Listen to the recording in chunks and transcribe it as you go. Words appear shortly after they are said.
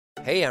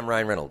Hey, I'm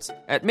Ryan Reynolds.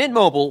 At Mint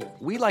Mobile,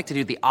 we like to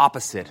do the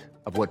opposite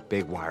of what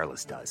Big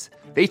Wireless does.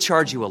 They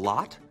charge you a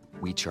lot,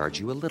 we charge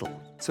you a little.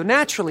 So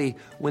naturally,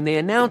 when they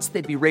announced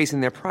they'd be raising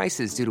their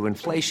prices due to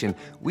inflation,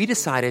 we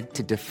decided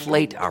to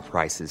deflate our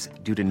prices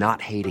due to not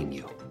hating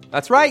you.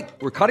 That's right.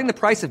 We're cutting the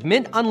price of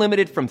Mint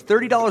Unlimited from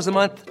 $30 a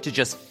month to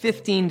just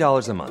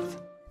 $15 a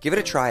month. Give it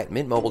a try at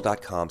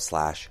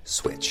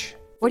mintmobile.com/switch.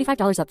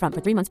 $45 up front for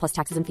 3 months plus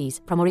taxes and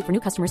fees. Promo rate for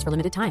new customers for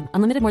limited time.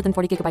 Unlimited more than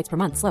 40 gigabytes per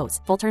month. Slows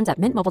full terms at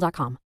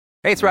mintmobile.com.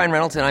 Hey, it's Ryan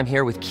Reynolds, and I'm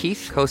here with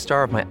Keith,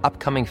 co-star of my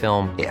upcoming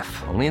film, If,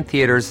 only in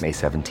theaters May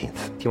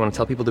 17th. Do you want to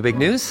tell people the big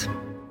news?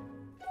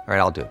 All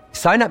right, I'll do it.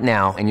 Sign up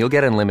now and you'll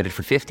get unlimited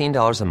for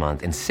 $15 a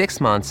month and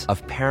 6 months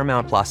of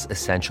Paramount Plus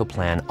Essential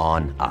Plan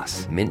on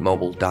us.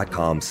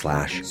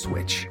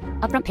 Mintmobile.com/switch.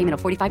 Upfront payment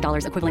of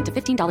 $45 equivalent to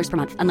 $15 per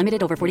month.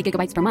 Unlimited over 40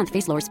 gigabytes per month.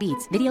 Face lower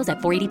speeds. Videos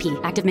at 480p.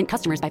 Active Mint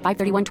customers by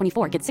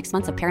 531.24 get 6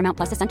 months of Paramount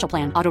Plus Essential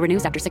Plan. Auto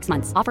renews after 6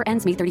 months. Offer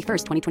ends May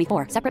 31st,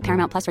 2024. Separate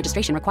Paramount Plus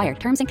registration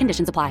required. Terms and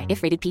conditions apply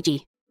if rated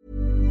PG.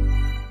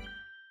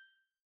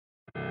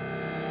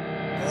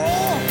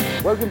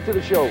 Welcome to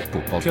the show.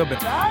 Voetbalclubben.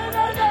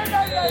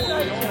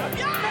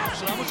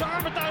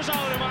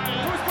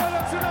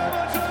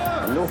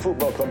 No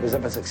football club is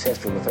ever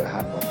successful without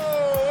handball.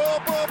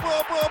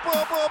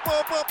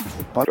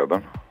 Da er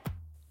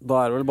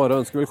det vel bare å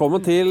ønske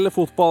velkommen til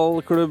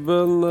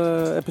fotballklubben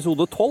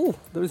episode 12.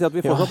 Det vil si at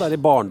vi fortsatt er i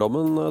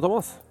barndommen,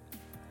 Thomas.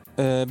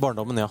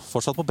 Barndommen, ja.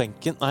 Fortsatt på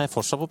benken.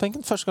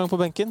 Første gang på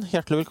benken.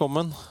 Hjertelig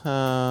velkommen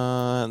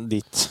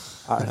dit.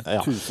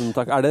 Tusen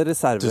takk. Er det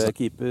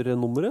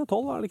reservekeeper-nummeret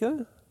 12, er det ikke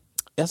det?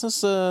 Jeg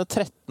synes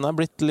 13 er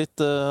blitt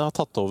litt har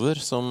tatt over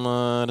som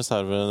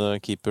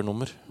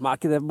reservekeeper-nummer. Men er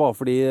ikke det bare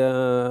fordi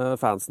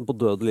fansen på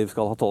døde liv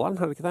skal ha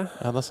 12'eren, er det ikke det?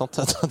 Ja, det er sant.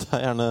 Det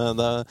er gjerne,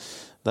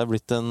 det er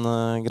blitt en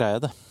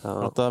greie, det.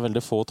 Ja. At det er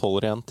veldig få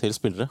 12'er igjen til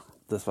spillere.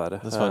 Dessverre.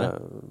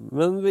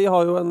 Men vi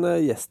har jo en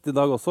gjest i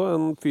dag også,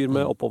 en fyr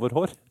med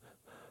oppoverhår.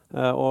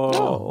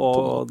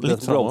 Og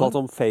det som blir omtalt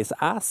som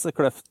face-ass,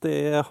 kløft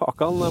i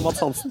hakan, Mats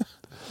Hansen.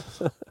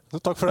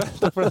 Takk for det.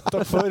 Takk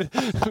for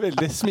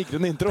veldig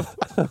smigrende intro.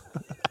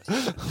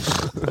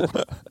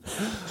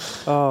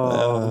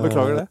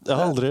 Beklager det. Jeg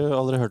har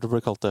aldri hørt det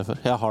bli kalt det før.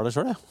 Jeg har det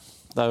selv, jeg.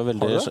 Det er jo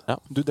veldig... Ja.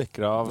 Du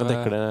dekker av... Jeg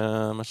dekker det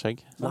med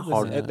skjegg.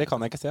 Det kan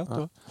jeg ikke se.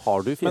 Ja.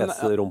 Har du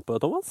fjesrumpe,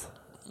 Thomas?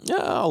 Jeg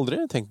har aldri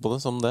tenkt på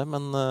det som det,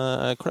 men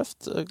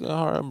kløft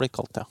har blitt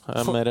kalt, ja.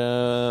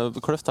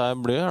 Kløft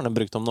blir gjerne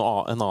brukt om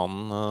en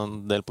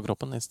annen del på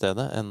kroppen i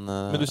stedet enn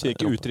Men du sier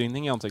ikke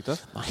utringning i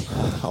ansiktet? Nei,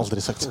 aldri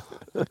sagt.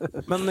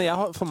 Men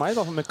for meg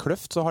da, med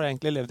kløft, så har jeg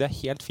egentlig levd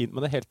helt fint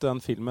med det, helt til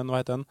den filmen,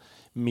 hva heter den?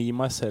 Me,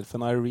 Myself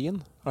and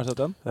Irene. Har du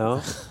sett den? Ja.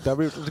 Det har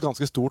blitt et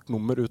ganske stort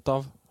nummer ut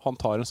av. Han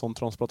tar en sånn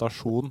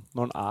transplantasjon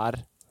når han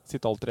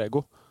sitt alter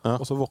ego,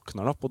 og så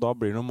våkner han opp, og da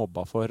blir han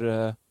mobba for...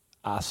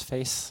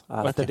 assface.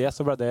 Og etter det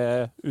så ble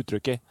det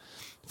uttrykket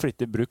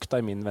flittig brukt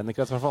i min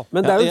vennekrets i hvert fall.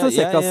 Men det er jo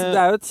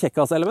et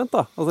kjekkas-element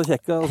da. Altså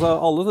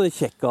alle sånne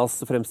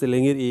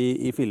kjekkas-fremstillinger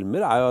i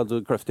filmer er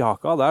jo kløft i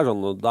haka. Det er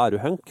sånn, da er du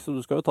hunk, så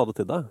du skal jo ta det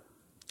til deg.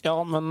 Ja,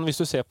 men hvis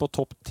du ser på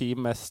topp 10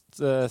 mest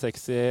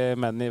sexy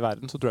menn i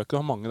verden, så tror jeg ikke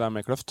du har mange der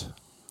med kløft.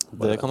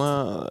 Det har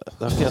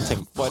ikke jeg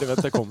tenkt på. Bare vent,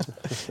 det kommer.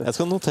 Jeg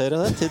skal notere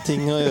det til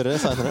ting å gjøre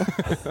senere.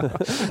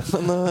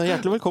 Men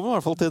hjertelig velkommen i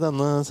hvert fall til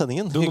denne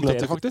sendingen. Du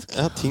noterer faktisk?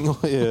 Ja, ting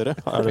å gjøre.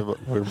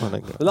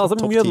 Det er altså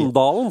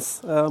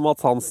Mjøndalens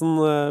Mats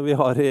Hansen vi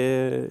har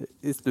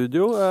i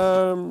studio.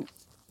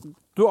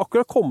 Du har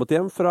akkurat kommet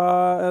hjem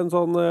fra en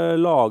sånn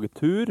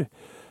lagtur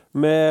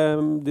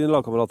med dine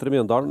lagkamerater i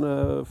Mjøndalen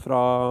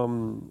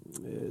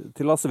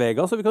til Las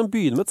Vegas. Så vi kan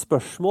begynne med et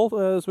spørsmål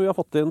som vi har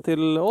fått inn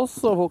til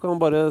oss, og folk kan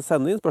bare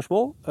sende inn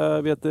spørsmål.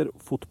 Vi heter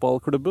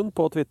Fotballklubben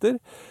på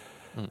Twitter.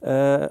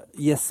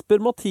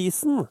 Jesper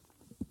Mathisen,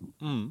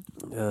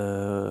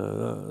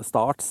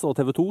 Starts og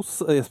TV 2s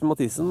Jesper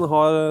Mathisen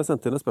har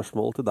sendt inn et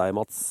spørsmål til deg,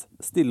 Mats.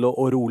 Stille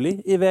og rolig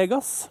i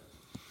Vegas?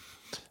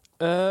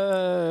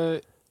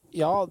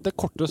 Ja, det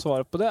korte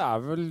svaret på det er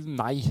vel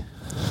nei.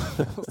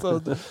 Så,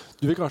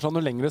 du vil kanskje ha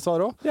noe lengre svar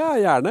også? Ja,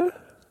 gjerne.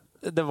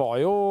 Det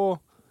var jo,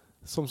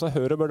 som seg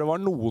hører, det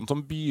var noen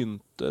som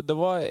begynte. Det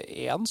var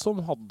en som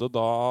hadde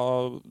da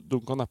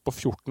dunket ned på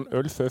 14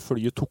 øl før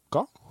flyet tok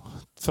av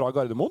fra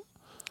Gardermoen.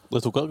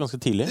 Det tok av ganske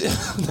tidlig.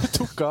 Det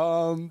tok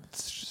av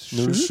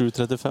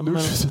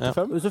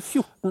 07.35. Så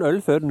 14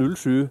 øl før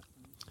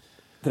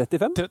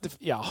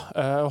 07.35? Ja,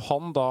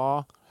 han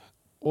da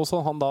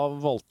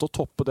valgte å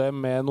toppe det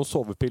med noen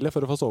sovepiller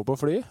for å få sove på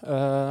fly.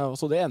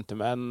 Så det endte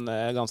med en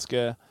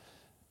ganske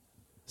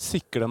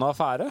siklende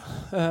affære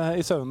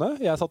i søvne.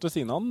 Jeg satt ved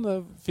siden av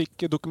han,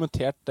 fikk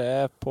dokumentert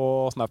det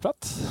på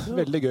Snapchat.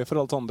 Veldig gøy for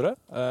alle andre.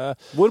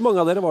 Hvor mange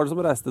av dere var det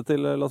som reiste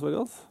til Las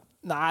Vegas?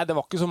 Nei, det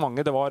var ikke så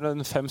mange. Det var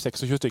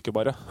 5-26 stykker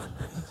bare.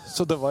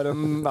 Så det var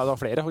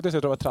flere faktisk.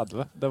 Jeg tror det var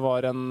 30. Det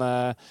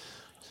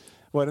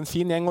var en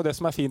fin gjeng, og det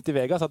som er fint i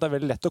Vegas er at det er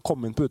veldig lett å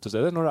komme inn på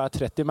utesteder når det er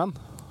 30 menn.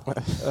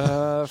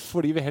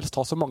 Fordi vi helst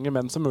har så mange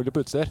menn som mulig på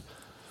utesteder.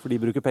 For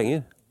de bruker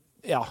penger?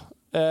 Ja,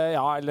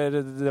 Ja,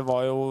 eller det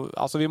var jo...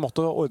 Altså, vi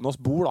måtte ordne oss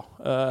bord da,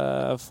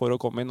 for å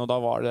komme inn, og da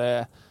var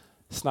det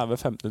snaue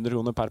 1500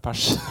 kroner per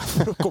pers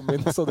for å komme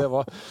inn, så det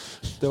var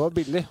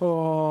billig,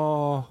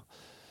 og...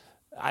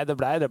 Nei, det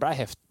ble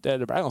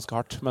ganske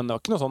hardt, men det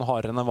var ikke noe sånn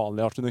hardere enn en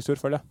vanlig avslutningstur,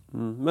 føler jeg.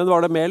 Men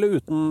var det med eller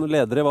uten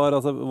ledere?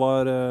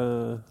 Var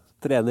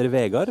trener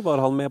Vegard,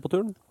 var han med på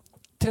turen?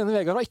 Trener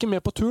Vegard var ikke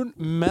med på turen,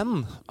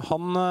 men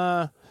han,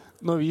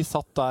 når vi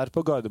satt der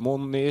på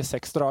Gardermoen i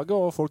 6-draget,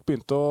 og folk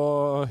begynte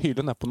å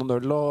hyle ned på noen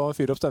øl og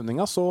fyre opp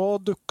stemninga, så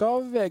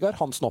dukket Vegard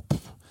Hansen opp.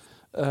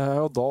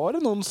 Og da var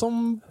det noen som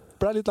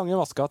ble litt lange i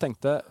vaska og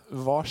tenkte,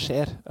 hva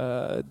skjer?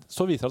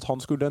 Så viser det at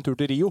han skulle en tur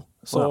til Rio,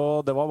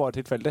 så det var bare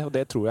tilfeldig, og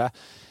det tror jeg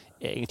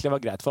egentlig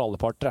var greit for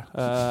alle parter.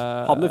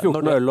 Han med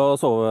 14 øl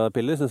og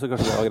sovepiller, synes du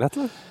kanskje det var greit,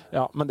 eller?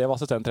 Ja, men det var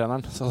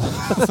assistenttreneren, så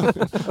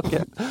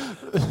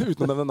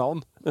uten å nevne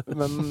navn.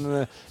 Men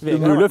det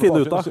er mulig å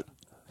finne ut av.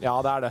 Ja,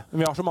 det er det.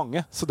 Men vi har så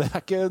mange, så det er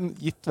ikke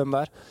gitt hvem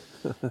det er.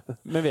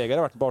 Men Vegard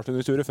har vært på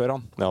avslutningsturer før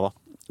han. Ja da.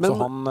 Så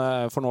for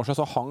noen år siden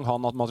så hang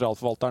han at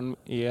materialforvalteren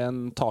i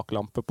en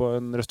taklampe på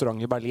en restaurant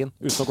i Berlin,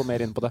 uten å gå mer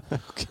inn på det.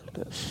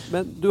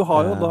 Men du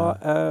har jo da,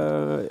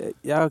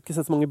 jeg har ikke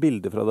sett så mange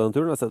bilder fra denne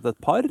turen, jeg har sett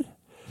et par.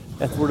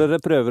 Et hvor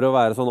dere prøver å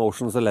være sånn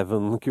Ocean's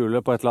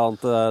 11-kule på et eller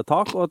annet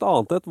tak, og et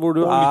annet et hvor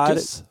du er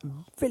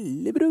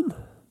veldig brun.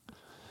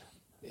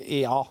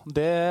 Ja,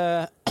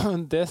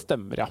 det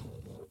stemmer, ja.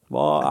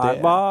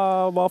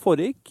 Hva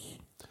foregikk?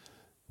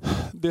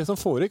 Det som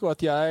foregikk var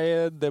at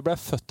det ble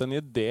født en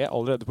idé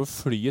allerede på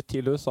flyet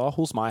til USA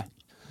hos meg.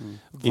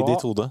 I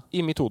ditt hode?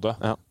 I mitt hode.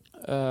 Ja.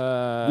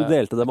 Du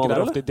delte det med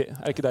andre, eller?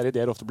 Er ikke der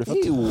ideer ofte blir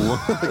født? Jo.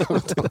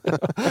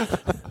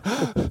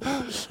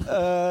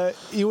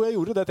 Jo, jeg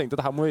gjorde det. Jeg tenkte at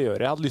det her må vi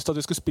gjøre. Jeg hadde lyst til at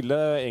vi skulle spille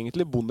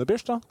egentlig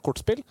bondebridge, da,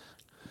 kortspill,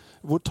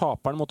 hvor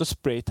taperen måtte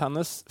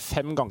spraytannes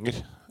 5 ganger.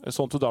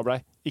 Sånn at du da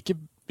ble ikke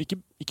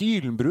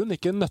gyllenbrun,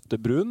 ikke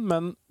nøttebrun,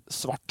 men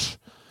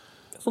svart.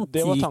 Sånn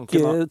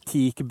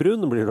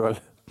teakbrun blir det vel?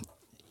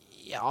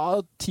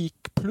 Ja,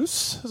 teak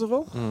pluss, i så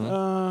fall.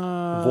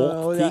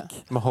 Våt teak?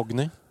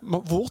 Mahogny?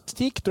 Våt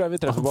teak, tror jeg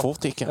vi treffer på. Våt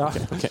teak, ja.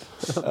 Okay.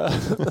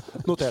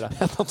 Noter det.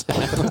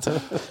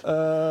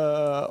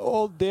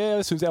 Og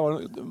det synes jeg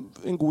var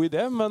en god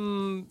idé, men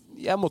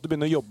jeg måtte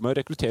begynne å jobbe med å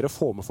rekruttere og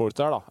få med folk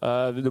der, da.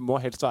 Du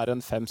må helst være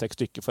en 5-6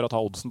 stykker for å ta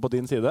oddsen på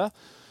din side.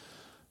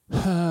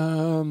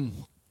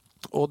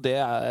 Og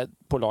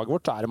på laget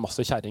vårt er det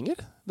masse kjerringer.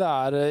 Det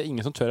er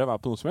ingen som tør å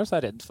være på noe som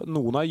helst.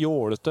 Noen er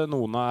jålete,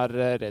 noen er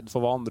redd for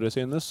hva andre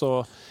synes.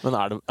 Men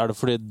er det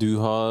fordi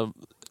du har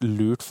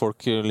lurt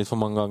folk litt for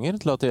mange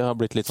ganger til at de har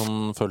blitt litt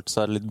sånn, følt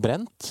seg litt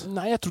brent?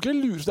 Nei, jeg tror ikke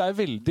det lurer. Det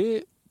er veldig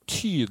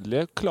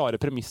tydelige, klare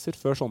premisser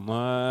før sånne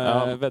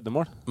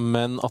veddemål.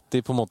 Men at de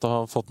på en måte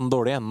har fått den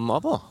dårlige enden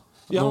av det, da?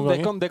 Ja,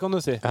 det kan du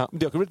si. Ja.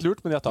 De har ikke blitt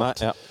lurt, men de har tatt.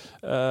 Nei, ja.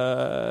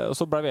 Og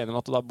så ble vi enige om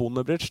at da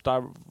bondebridge,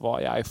 der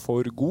var jeg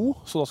for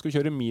god, så da skal vi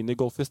kjøre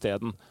minigolf i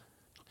stedet.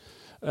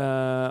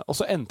 Og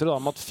så endte det da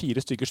med at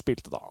 4 stykker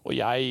spilte da, og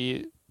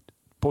jeg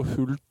på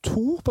hull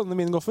 2 på denne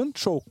minigolfen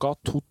choka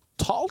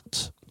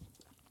totalt.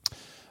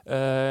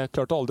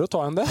 Klarte aldri å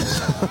ta igjen det.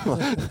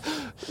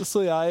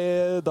 Så jeg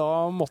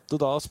da måtte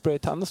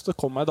spraytannes. Det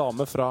kom en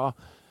dame fra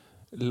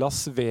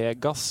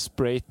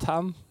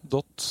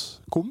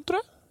lasvegasspraytan.com, tror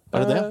jeg.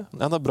 Er det det?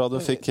 Ja, det er bra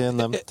du fikk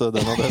nevnt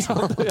den adressen.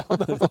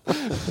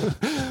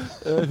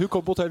 Hun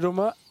kom på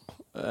hotellrommet.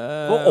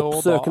 Og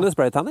oppsøkende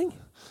spraytanning?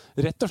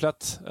 Rett og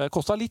slett.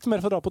 Kostet litt mer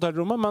for å dra på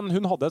hotellrommet, men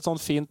hun hadde et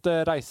sånn fint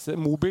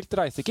mobilt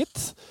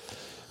reisekit,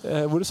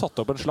 hvor du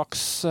satte opp en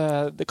slags,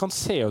 det kan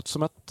se ut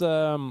som et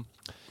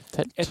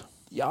telt?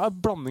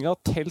 Blanding av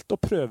telt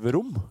og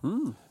prøverom.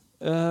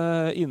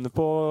 Inne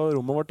på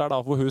rommet vårt der da,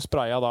 hvor hun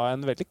sprayet da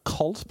en veldig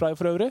kald spray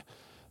for øvrig.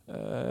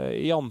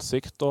 I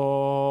ansikt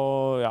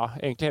og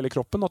egentlig hele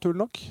kroppen, naturlig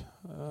nok.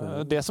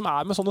 Det som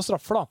er med sånne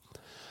straffer da,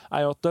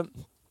 er jo at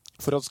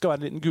for at det skal være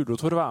en liten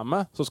gulrot for å være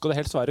med, så skal det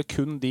helst være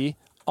kun de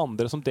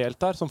andre som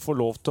deltar som får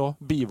lov til å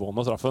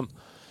bivåne straffen.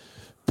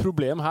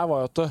 Problemet her var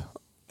jo at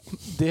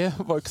det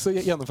var ikke så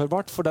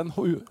gjennomførbart, for den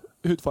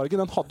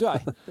hudfargen, den hadde jo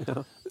jeg.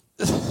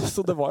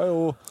 Så det var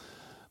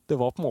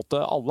på en måte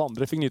alle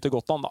andre fikk nyte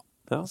godt av den da.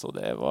 Ja. Så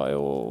det var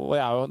jo, og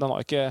den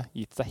har ikke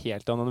gitt seg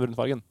helt av den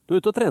brunfargen. Du er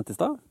ute og trente i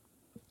sted?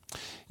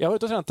 Jeg var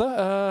ute og trente.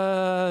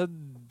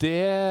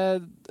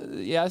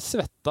 Jeg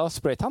svetta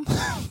spraytan.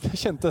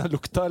 Jeg kjente den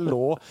lukta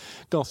lå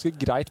ganske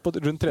greit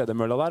rundt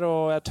tredemølla der,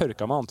 og jeg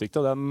tørka meg ansiktet,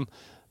 og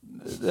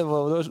det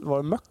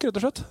var møkk, rett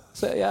og slett.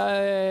 Så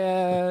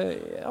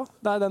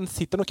den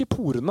sitter nok i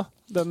porene,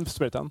 den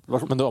spraytan.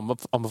 Men du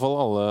anbefaler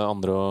alle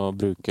andre å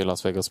bruke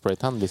Las Vegas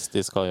spraytan hvis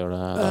de skal gjøre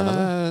det?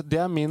 Det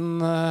er min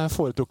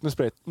foretrukne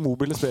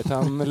mobile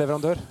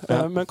spraytan-leverandør.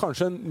 Men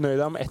kanskje nøy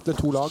deg med 1 eller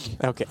 2 lag.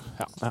 Okay.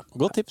 Ja.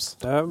 Godt tips.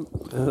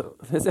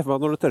 Jeg ser for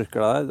meg når du tørker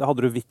deg,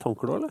 hadde du hvitt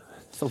håndkle, eller?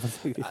 Sånn,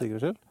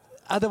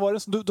 det var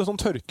en sånn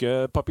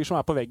tørkepapir som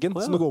er på veggen,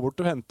 som du går bort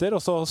og henter,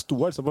 og så sto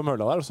jeg liksom på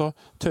mølla der, og så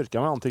tørker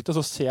jeg meg ansiktet,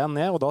 så ser jeg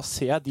ned, og da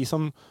ser jeg de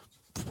som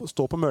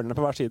står på møllene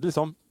på hver side,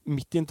 liksom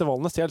midt i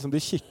intervallene, ser jeg liksom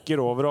de kikker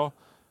over, og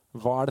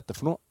hva er dette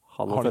for noe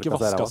Har han ikke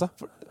vasket seg?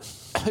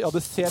 Ja,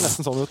 det ser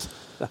nesten sånn ut.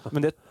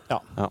 Men det, ja.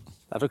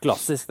 Det så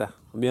klassisk, det.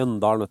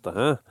 Mjøndalen, vet du.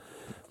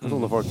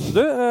 Sånne folk.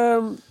 Du,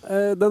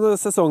 denne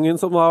sesongen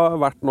som har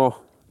vært nå,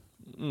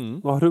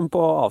 nå har hun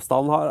på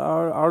avstand,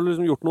 har du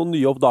liksom gjort noen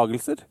nye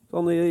oppdagelser,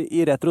 sånn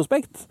i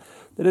retrospekt?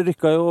 Dere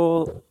rykket jo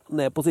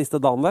ned på siste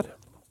dagen der.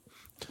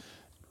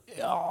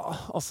 Ja,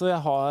 altså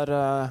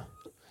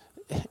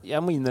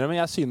jeg må innrømme,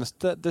 jeg synes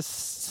det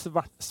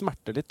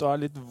smerter litt og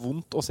litt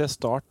vondt å se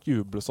Start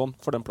juble sånn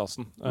for den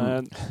plassen.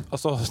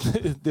 Altså,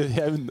 det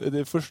er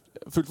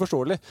fullt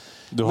forståelig.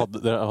 Du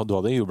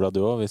hadde jublet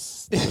du også, hvis...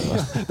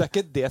 Det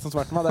ikke det som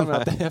smerter meg, det er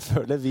at jeg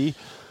føler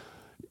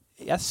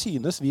jeg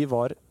synes vi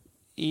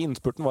i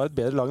innspurten var et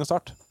bedre lag enn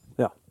Start.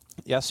 Ja.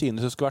 Jeg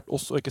synes det skulle vært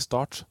oss og ikke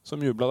Start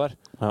som jublet der.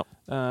 Ja.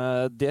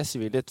 Det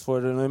sier vi litt,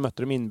 for når vi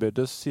møtte dem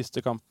innbyrdes tredje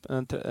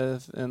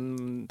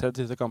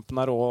siste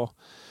kampen her, og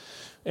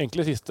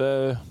egentlig siste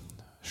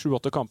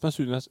 7-8 kampene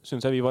synes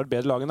jeg vi var et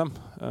bedre lag enn dem.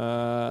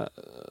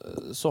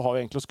 Så har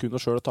vi egentlig oss kun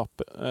oss selv å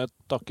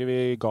takke. Vi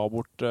ga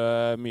bort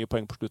mye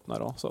poeng på slutten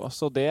her også.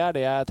 Så det er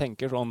det jeg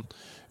tenker sånn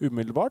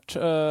umiddelbart.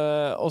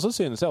 Og så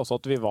synes jeg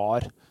også at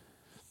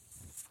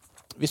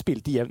vi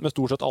spilte jevnt med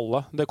stort sett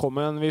alle.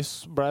 Vi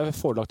ble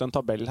forelagt en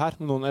tabell her.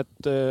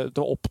 Det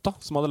var Opta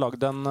som hadde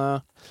laget en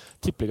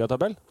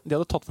tippeligatabell. De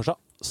hadde tatt for seg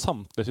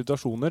samtlige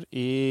situasjoner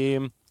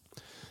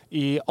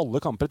i alle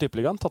kamper i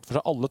tippeligaen, tatt for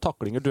seg alle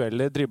taklinger,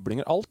 dueller,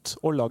 driblinger, alt,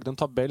 og lagd en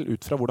tabell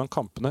ut fra hvordan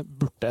kampene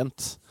burde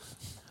endt.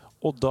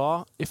 Og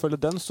da, ifølge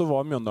den, så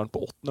var Mjøndalen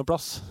på 8.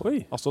 plass.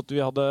 Oi. Altså at vi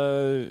var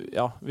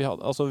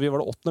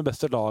det 8.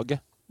 beste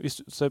laget, hvis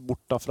du ser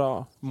bort da fra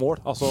mål.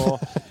 Altså,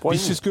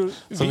 hvis vi skulle...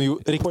 Som jo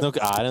riktig nok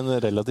en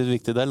relativt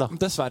viktig del, da.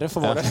 Dessverre,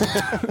 for var det.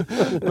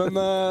 Men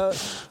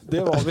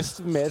det var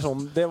vist mer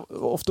sånn...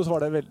 Ofte så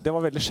var det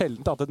var veldig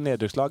sjeldent at et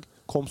nedrykkslag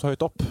kom så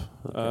høyt opp.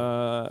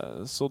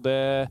 Så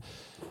det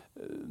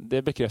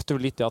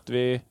bekrefter litt at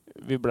vi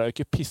ble jo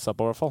ikke pisset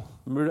på, i hvert fall.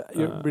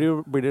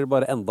 Blir det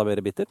bare enda mer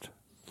bittert?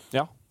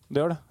 Ja,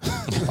 det gjør det.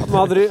 Men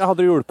hadde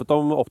dere hjulpet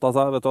om Opta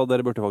seg? Vet du hva,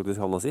 dere burde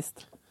faktisk havne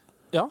sist.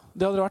 Ja,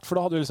 det hadde det vært, for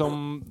da hadde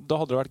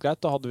det vært greit.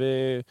 Da hadde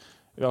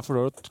vi har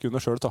forlått kun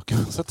oss selv å takke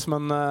uansett,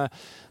 men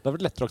det har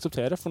vært lettere å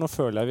akseptere, for nå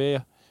føler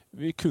jeg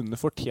vi kunne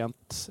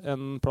fortjent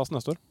en plass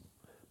neste år.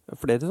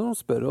 Flere som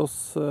spør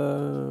oss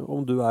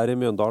om du i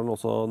Mjøndalen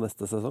også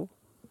neste sesong?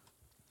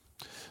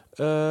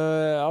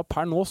 Ja,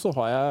 per nå så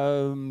har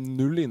jeg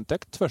 0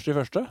 inntekt,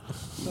 første.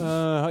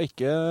 Har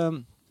ikke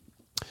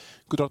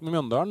kontrakt med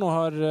Mjøndalen, og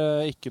har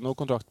ikke noe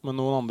kontrakt med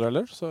noen andre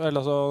heller.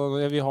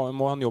 Vi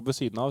må ha en jobb ved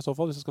siden av i så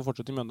fall, hvis jeg skal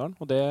fortsette i Mjøndalen,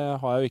 og det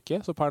har jeg jo ikke.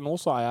 Så per nå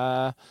så er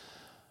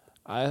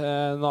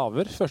jeg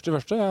naver,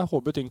 første. Jeg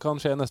håper ting kan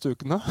skje neste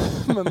uke nå.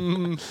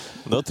 Men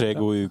det var 3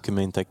 gode uker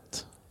med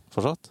inntekt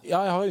fortsatt?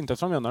 Ja, jeg har inntekt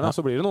fra Mjøndalen,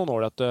 så blir det noen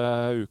ålrette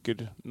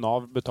uker.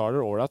 Nav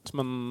betaler ålrett,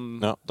 men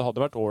det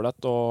hadde vært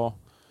ålrett å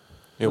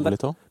jobbe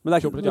litt også. Men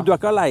du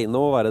ikke alene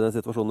om å være i den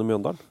situasjonen i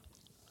Mjøndalen?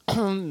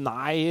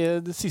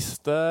 Nei, det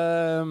siste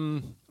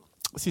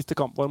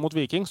kamp var mot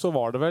Viking, så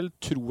var det vel,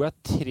 tror jeg,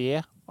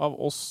 3 av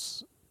oss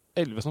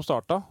 11 som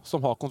startet,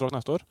 som har kontrakt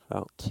neste år. Ja.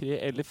 3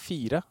 eller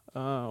 4.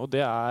 Og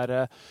det er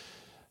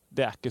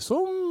ikke så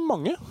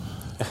mange.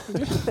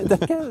 det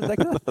er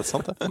ikke det. Det er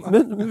sant, det.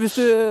 Men hvis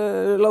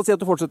la oss si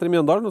at du fortsetter i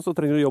Mjøndalen, og så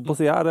trenger du jobb på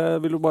siden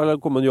her, vil du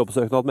bare komme en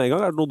jobbsøknad med en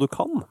gang? Er det noe du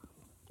kan?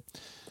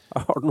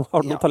 Har du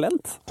noe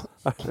talent?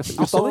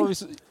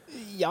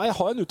 Ja, jeg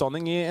har en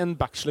utdanning i en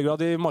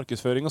bachelorgrad i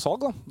markedsføring og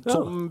salg, da.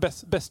 Som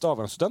beste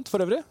avgangsstudent for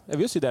øvrig. Jeg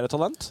vil jo si det er et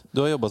talent.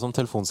 Du har jobbet som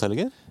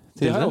telefonselger?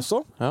 Det har jeg også.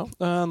 Ja.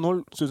 Nå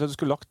synes jeg du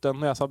skulle lagt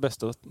den, når jeg sa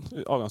beste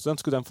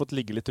avgangsstudent, skulle den fått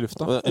ligge litt i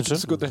lufta. Ikke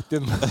skulle rett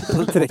inn.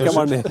 Så trekker jeg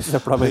bare ned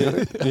søpla med.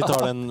 Vi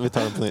tar den på nytt.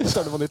 Vi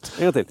tar den på nytt.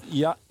 En gang til.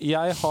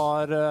 Jeg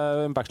har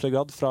en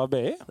bachelorgrad fra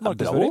BI,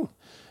 markedsføring.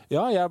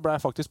 Ja, jeg ble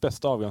faktisk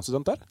beste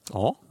avgangsstudent der.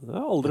 Ja, det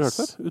har jeg aldri hørt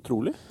før.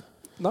 Utrolig.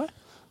 Nei.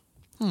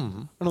 Er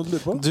det noe du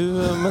lurer på?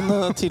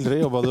 Men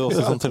tidligere jobbet du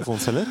også som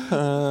telefonselger.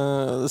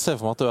 Ser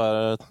for meg at du er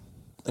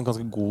en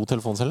ganske god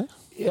telefonselger?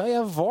 Ja,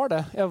 jeg var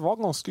det. Jeg var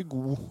ganske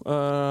god.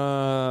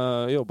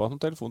 Jobbet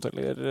som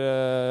telefonselger.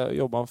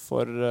 Jobbet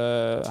for...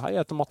 Hei,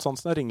 jeg heter Mats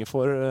Hansen. Jeg ringer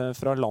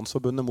fra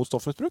Landsforbundet mot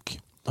stoffmisbruk.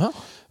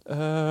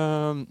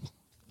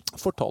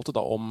 Fortalte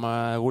da om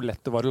hvor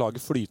lett det var å lage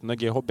flytende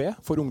GHB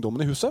for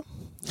ungdommen i huset.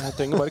 Jeg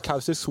trenger bare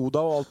kaustisk soda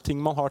og alt ting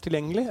man har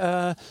tilgjengelig.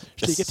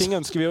 Slike ting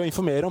ønsker vi å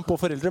informere om på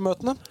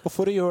foreldremøtene, og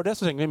for å gjøre det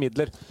så trenger vi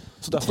midler.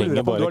 Så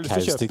trenger bare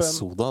kaustisk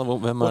soda?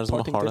 Hvem er det som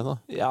har det da?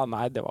 Ja,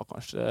 nei, det var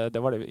kanskje...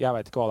 jeg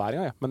vet ikke hva det er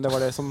engang, men det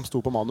var det som sto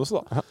på manuset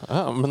da.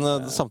 Ja, men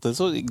samtidig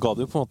så ga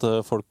du på en måte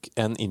folk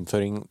en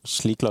innføring.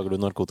 Slik lager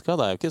du narkotika?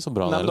 Det er jo ikke så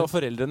bra. Nei, men det var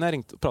foreldrene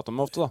jeg pratet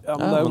med ofte da. Ja,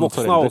 men det er jo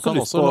voksne har også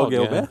lyst på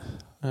GHB.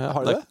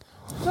 Har du det?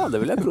 Ja, det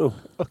vil jeg tro.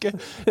 Ok,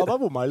 ja, da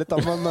bommer jeg litt da,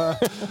 men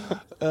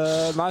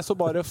nei, så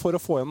bare for å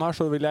få igjen her,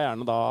 så vil jeg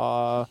gjerne da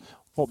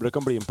håper dere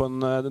kan bli med på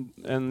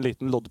en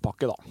liten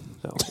loddpakke da.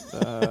 Ja.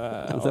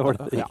 Det var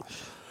det. Ja.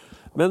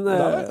 Men det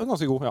er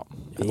ganske god, ja.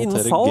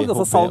 Innen salg,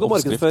 altså salg og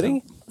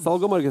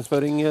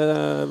markedsføring,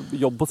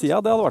 jobb på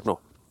siden, det hadde vært noe.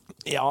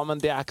 Ja, men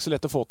det ikke så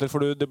lett å få til,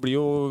 for det blir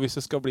jo, hvis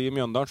det skal bli i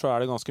Mjøndalen, så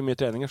det ganske mye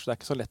treninger, så det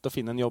ikke så lett å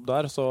finne en jobb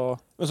der. Men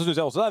så synes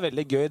jeg også det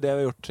veldig gøy det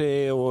vi har gjort i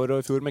år og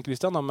i fjor med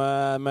Christian, da,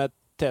 med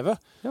TV.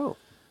 Ja.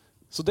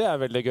 Så det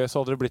veldig gøy. Så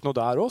hadde det blitt noe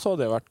der også, så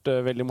hadde det vært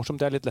veldig morsomt.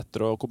 Det litt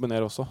lettere å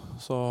kombinere også.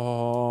 Så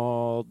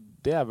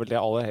det vel det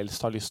jeg aller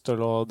helst har lyst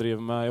til å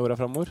drive med i året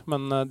fremover.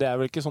 Men det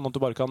vel ikke sånn at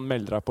du bare kan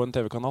melde deg på en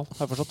TV-kanal,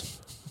 har jeg forstått.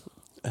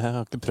 Jeg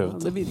har ikke prøvd.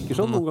 Ja, det virker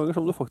sånn noen ganger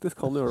som du faktisk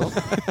kan gjøre det.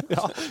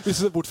 Ja, hvis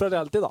du ser bort fra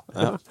reality, da.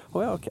 Ja.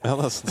 Ja, ok. Ja,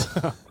 nesten.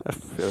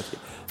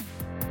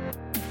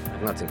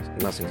 Nothing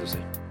to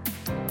say.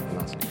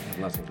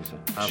 Nothing to say.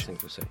 Nothing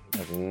to say.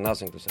 I have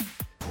nothing to say.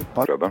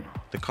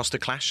 The Costa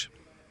Clash.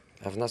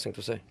 I have nothing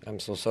to say. I'm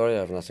so sorry,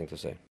 I have nothing to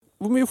say.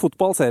 Hvor mye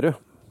fotball ser du?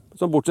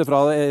 Som bortsett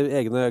fra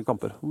egne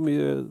kamper. Hvor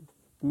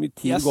mye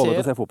tid går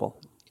det til å se fotball?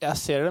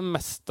 Jeg ser det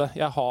meste.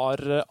 Jeg har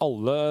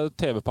alle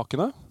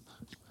TV-pakkene.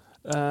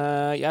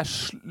 Jeg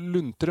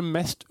sluntrer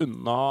mest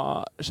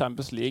unna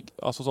Champions League,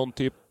 altså sånn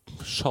typ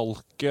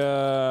Schalke,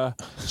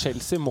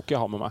 Chelsea må ikke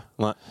jeg ha med meg.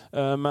 Nei.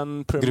 Men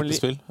Premier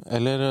League... Gruppespill?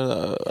 Eller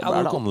det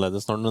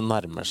annerledes når det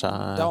nærmer seg?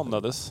 Det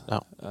annerledes.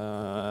 Ja.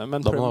 Men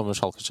da må du ha med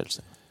Schalke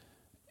Chelsea.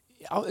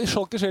 Ja,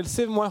 Schalke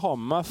Chelsea må jeg ha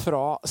med meg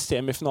fra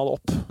semifinale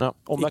opp. Ja.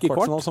 Om det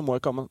kvartfinale, så må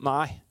jeg ikke ha med.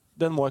 Nei,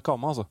 den må jeg ikke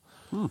ha med, altså.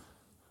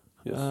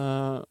 Yes.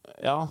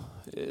 Ja.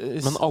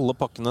 Men alle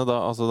pakkene,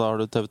 da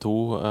har du TV 2,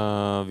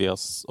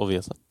 Vias og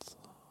Viasat.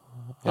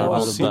 Ja,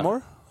 og Seymour.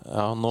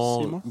 Ja, nå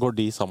Seymour. Går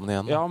de sammen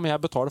igjen. Ja, men jeg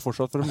betaler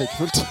fortsatt for dem like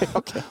fullt.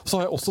 Okay. Så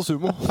har jeg også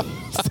Sumo.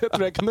 Så jeg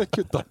tror jeg kunne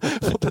kutta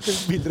fått et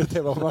billigere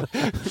TV av meg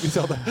hvis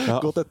jeg hadde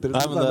gått etter.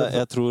 Nei, men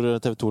jeg tror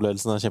TV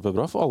 2-ledelsen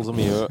kjempebra for alle som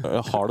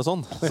har det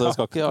sånn. Så jeg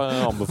skal ikke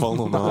anbefale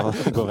noen å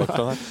gå vekk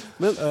fra det.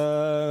 Men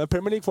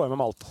Premier League får jeg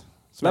med alt.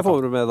 Der får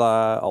du med deg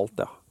alt,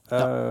 ja.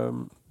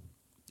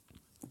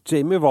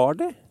 Jamie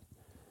Vardy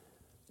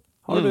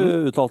har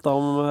du uttalt deg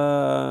om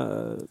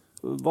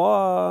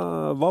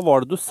hva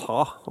var det du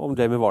sa om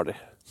Jamie Vardy?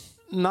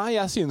 Nei,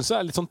 jeg synes det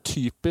litt sånn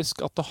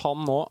typisk at han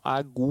nå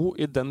god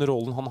i den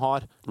rollen han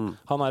har.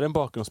 Han en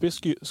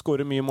bakgrunnsspiss,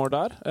 skårer mye mål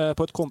der.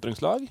 På et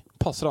kontringslag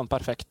passer han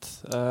perfekt.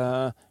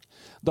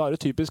 Da det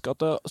typisk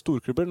at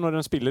storklubber, når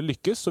en spiller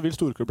lykkes, så vil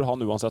storklubber ha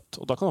han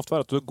uansett. Og da kan det ofte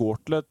være at du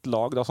går til et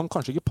lag da, som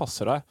kanskje ikke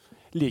passer deg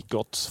like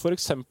godt. For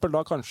eksempel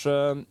da kanskje...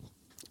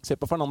 Se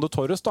på Fernando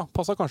Torres, da.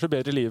 Passer kanskje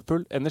bedre i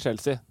Liverpool enn i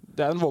Chelsea.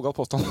 Det en vågal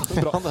påstand.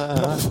 Bra.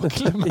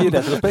 I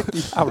retrospekt.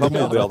 Jævla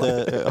modig av det.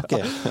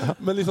 Okay.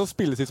 Men liksom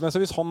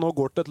spillesidsmessig, hvis han nå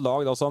går til et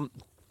lag da, som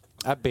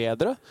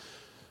bedre,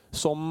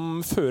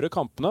 som fører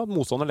kampene,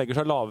 motstanderen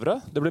legger seg lavere,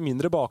 det blir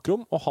mindre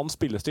bakrom, og han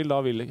spillestil da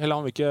han vil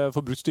ikke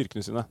få brukt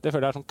styrkene sine. Det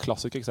føler jeg sånn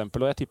klassisk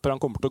eksempel, og jeg tipper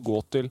han kommer til å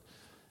gå til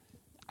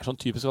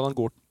sånn typisk at han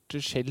går til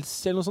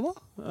Chelsea eller noe sånt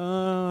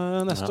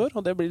da, neste år,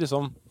 og det blir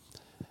liksom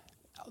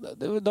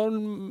da,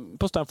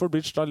 på Stamford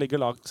Bridge da ligger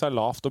lag seg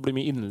lavt og blir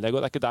mye innlegg, og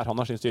det ikke der han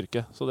har sin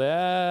styrke. Så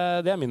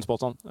det min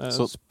påstand.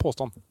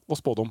 Påstand og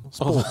spådom.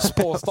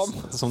 Spåstand.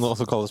 Som det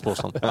også kalles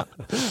påstand. Ja.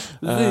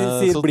 Du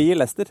sier bli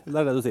Leicester,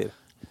 det det du sier.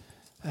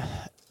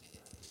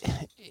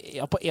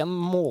 Ja, på en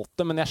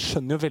måte, men jeg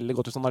skjønner jo veldig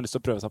godt hvis han har lyst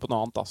til å prøve seg på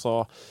noe annet. Da. Så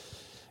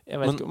jeg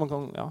vet ikke om man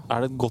kan... Ja.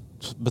 Det et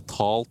godt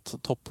betalt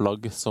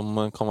topplag som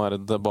kan være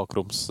et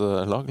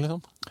bakromslag, liksom?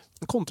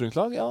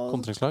 Kontringslag, ja.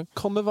 Kontringslag?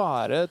 Kan det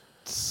være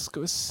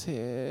skal vi se...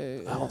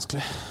 Det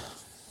vanskelig.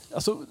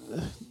 Altså,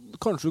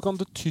 kanskje du kan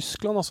til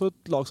Tyskland, altså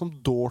et lag som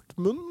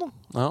Dortmund, da.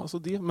 Ja.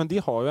 Altså men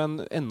de har jo en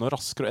enda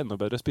raskere og enda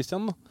bedre spiss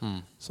igjen, da,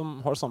 som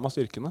har samme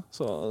styrkene.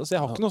 Så jeg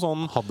har ikke noe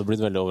sånn... Hadde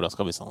blitt veldig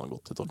overrasket hvis han hadde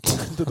gått til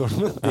Dortmund. Til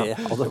Dortmund. Det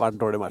hadde vært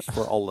en dårlig match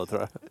for alle,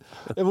 tror jeg.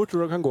 Hvor tror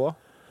du han kan gå?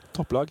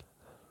 Topplag?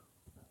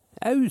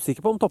 Jeg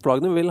usikker på om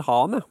topplagene vil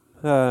ha han,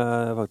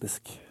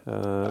 faktisk.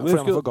 For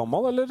han for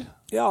gammel, eller?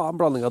 Ja, en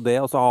blanding av det,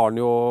 og så har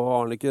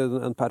han ikke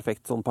en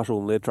perfekt sånn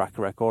personlig track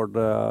record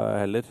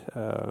heller,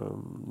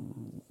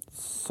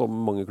 som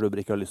mange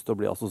klubber ikke har lyst til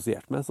å bli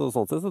assosiert med, så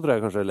sånn sett så tror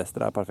jeg kanskje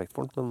Leicester perfekt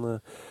for han, men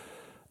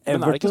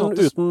Everton sånn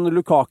uten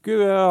Lukaku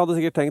hadde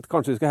sikkert tenkt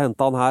kanskje vi skal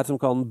hente han her som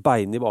kan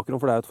beine i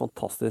bakgrunnen, for det et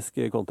fantastisk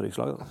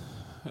kontringslag.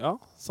 Ja,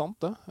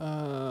 sant det.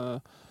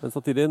 Men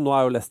samtidig, nå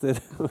jo Leicester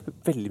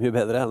veldig mye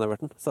bedre enn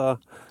Everton, så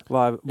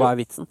hva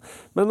vitsen?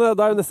 Men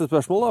da jo neste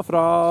spørsmål da,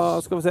 fra,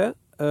 skal vi se,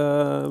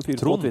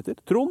 fyr på Twitter.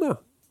 Trond, ja.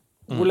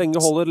 Hvor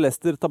lenge holder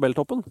Leicester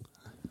tabelltoppen?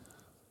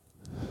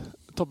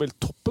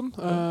 Tabelltoppen?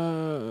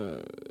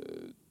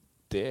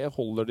 Det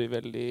holder de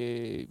vel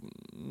i...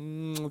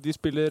 De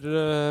spiller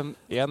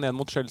 1-1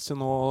 mot Chelsea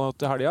nå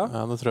til helga.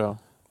 Ja, det tror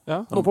jeg. Ja.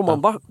 Nå på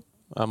mandag.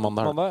 Ja,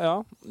 mandag, ja.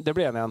 Det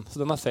blir 1-1,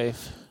 så den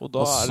safe. Og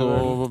så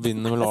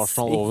vinner vel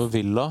Arsenal over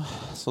Villa,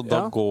 så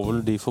da går vel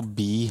de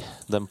forbi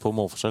dem på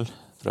målforskjell,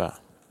 tror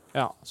jeg.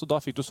 Ja, så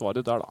da fikk du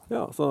svaret der da.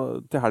 Ja, så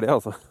til helga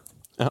altså.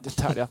 Ja.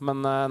 Til helga,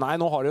 men nei,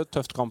 nå har de jo et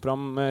tøft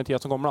kampprogram i tida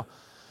som kommer da.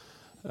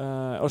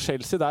 Og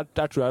Chelsea, der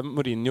tror jeg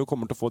Mourinho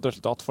kommer til å få et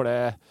resultat, for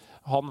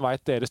han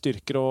vet deres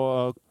styrker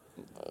og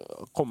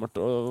kommer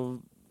til å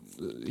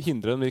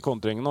hindre dem i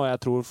kontringene, og jeg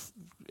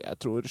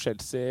tror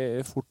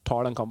Chelsea fort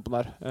tar den kampen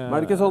der. Men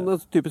det ikke sånn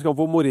en typisk kamp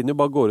hvor Mourinho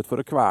bare går ut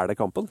for å kvele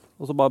kampen,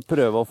 og så bare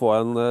prøve å få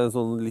en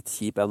sånn litt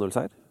kjip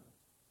 1-0-seier?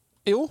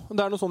 Jo,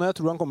 det noe sånn jeg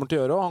tror han kommer til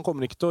å gjøre, og han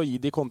kommer ikke til å gi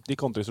de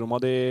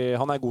kontringsrommene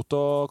han god til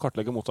å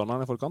kartlegge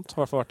motstanderen i forkant, i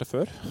hvert fall vært det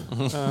før.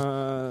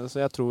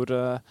 Så jeg tror...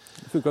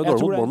 Det funker jo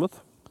dårlig mot Bournemouth.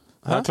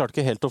 Jeg klarte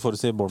ikke helt å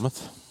forutsi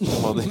Bournemouth.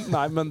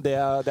 Nei, men det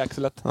ikke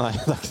så lett. Nei,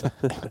 det ikke så.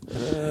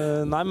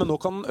 Nei, men nå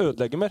kan han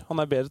ødelegge mer.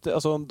 Han bedre til...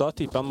 Altså, da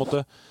tipper jeg han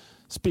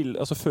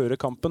måtte føre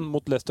kampen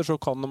mot Leicester, så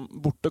kan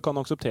han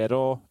akseptere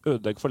å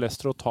ødelegge for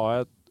Leicester og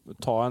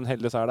ta en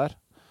heldig seier der.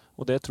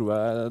 Og det tror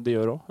jeg de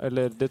gjør også.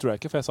 Eller det tror jeg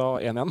ikke, for jeg sa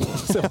 1-1.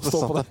 Så jeg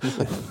står på det.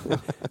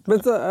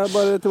 Men så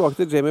bare tilbake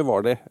til Jamie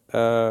Vardy.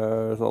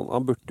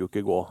 Han burde jo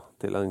ikke gå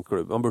til en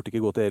klubb. Han burde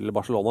ikke gå til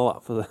Barcelona, da,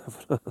 for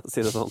å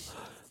si det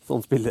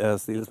sånn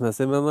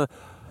spillestilsmessig. Men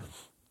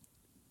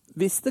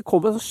hvis det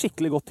kommer et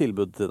skikkelig godt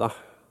tilbud til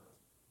deg.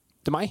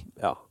 Til meg?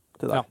 Ja,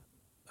 til deg.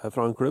 Ja.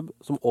 Fra en klubb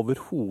som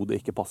overhodet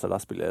ikke passer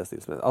deg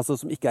spillestilsmessig. Altså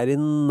som ikke i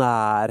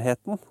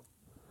nærheten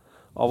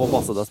av å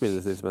passe deg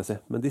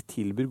spillestilsmessig. Men de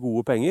tilbyr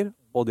gode penger,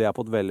 og det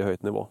på et veldig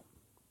høyt nivå.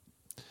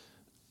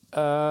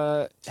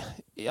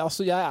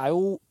 Altså, jeg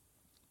jo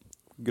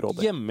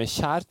grådig.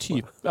 Hjemmekjær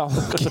type. Ja.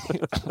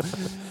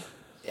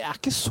 Jeg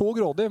ikke så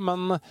grådig,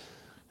 men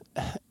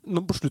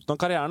på slutten av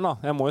karrieren, da.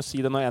 Jeg må jo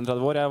si det når jeg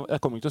 31 år. Jeg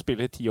kommer ikke til å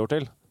spille i 10 år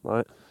til.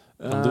 Nei.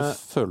 Men du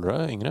føler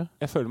deg yngre?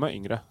 Jeg føler meg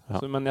yngre,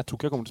 men jeg tror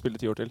ikke jeg kommer til å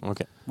spille 10 år til.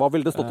 Okay. Hva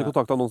ville det stått i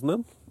kontaktannonsen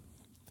din?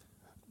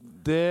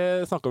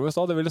 Det snakket vi i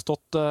stad. Det ville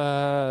stått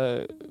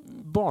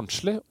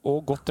barnslig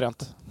og godt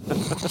trent.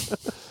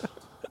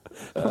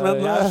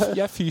 Men,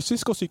 jeg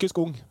fysisk og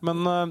psykisk ung,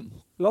 men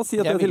la oss si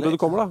at det tilbudet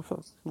kommer, da.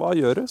 Hva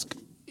gjør du?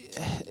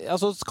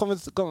 Altså, kan det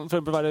for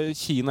eksempel være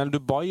Kina eller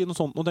Dubai, noe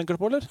sånt, noe tenker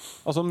du på, eller?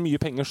 Altså,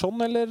 mye penger sånn,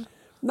 eller?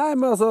 Nei,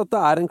 men altså, at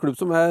det en klubb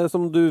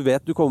som du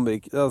vet du kommer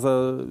ikke... Altså,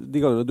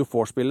 de gangene du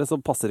får spille, så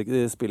passer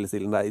ikke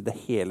spillestilen deg i det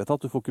hele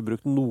tatt. Du får ikke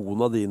brukt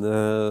noen av dine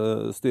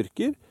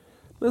styrker.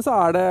 Men så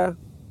det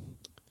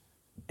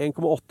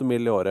 1,8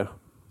 mill. I året.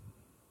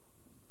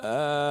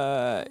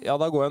 Ja,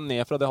 da går jeg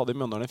ned fra det jeg hadde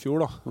i Mjøndalen i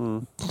fjor, da.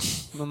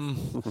 Men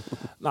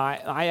nei,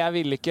 jeg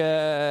vil ikke...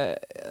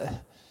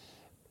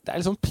 Det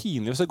litt sånn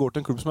pinlig hvis jeg går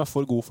til en klubb som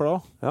for god for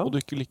det, og du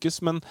ikke lykkes.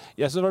 Men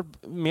jeg synes det har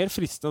vært mer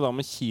fristende da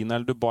med Kina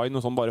eller Dubai,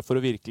 noe sånn bare for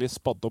å virkelig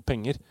spadde opp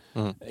penger.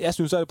 Jeg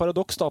synes det et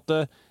paradoks da, at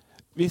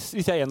hvis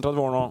jeg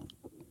 31 år nå,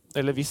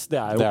 eller hvis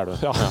det jo... Det du.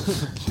 Ja,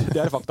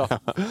 det fakta.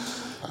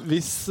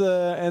 Hvis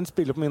en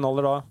spiller på min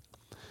alder da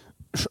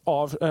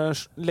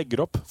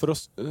legger opp for å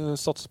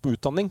satse på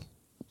utdanning,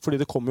 fordi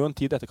det kommer jo en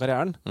tid etter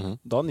karrieren,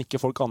 da nikker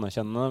folk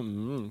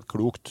anerkjennende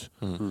klokt.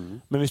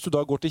 Men hvis du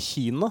da går til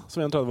Kina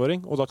som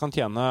 31-åring, og da kan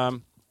tjene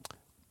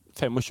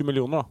 25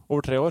 millioner da,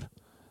 over 3 år,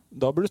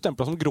 da blir du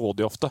stemplet som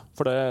grådig ofte.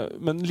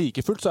 Men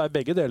like fullt så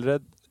begge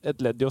deler et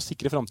ledd i å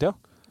sikre fremtiden.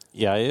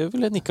 Jeg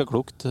ville nikka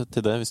klokt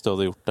til det hvis du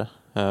hadde gjort det.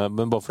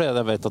 Men bare fordi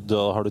jeg vet at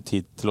da har du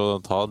tid til å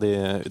ta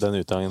den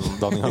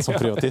utdanningen som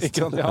privatist.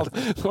 Ikke sant?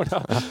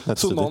 Ja,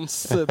 Sonans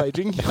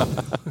Beijing.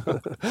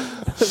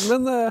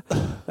 Men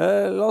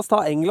la oss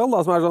ta England,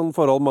 da, som sånn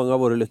forhold mange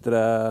av våre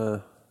lyttere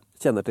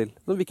kjenner til.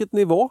 Men hvilket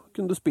nivå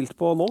kunne du spilt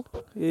på nå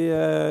i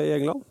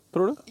England,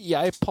 tror du?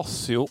 Jeg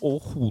passer jo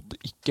overhodet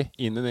ikke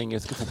inn i den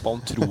engelske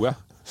fotballen, tror jeg.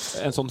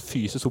 En sånn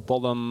fysisk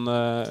fotball,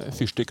 den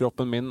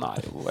fyrstikroppen min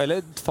jo...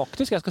 Eller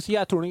faktisk, jeg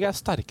tror ikke jeg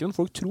sterkere enn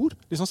folk tror.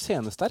 Litt sånn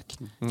scenesterk.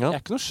 Jeg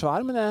ikke noe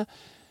svær, men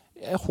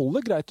jeg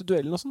holder greit i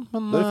duellen og sånn.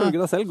 Men du følger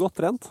deg selv godt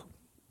trent.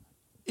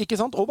 Ikke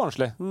sant? Og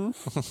barnslig.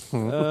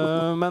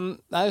 Men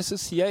nei,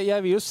 jeg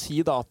vil jo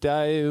si da at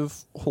jeg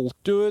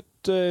holdt jo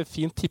et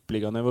fint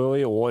tippeliganivå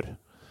i år.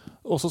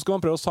 Og så skal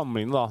man prøve å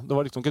sammenligne da. Det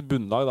var liksom ikke et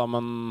bunnlag da,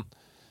 men...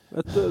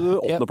 Et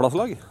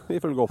 8.-plasslag,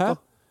 ifølge Oppda.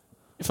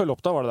 Ifølge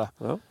Oppda var det det.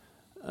 Ja.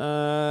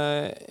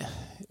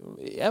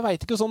 Jeg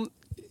vet ikke sånn.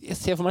 Jeg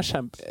ser for meg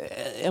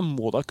jeg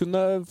må da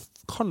kunne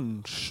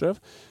kanskje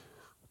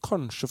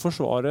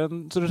forsvare en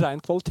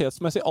rent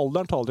kvalitetsmessig.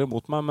 Alderen taler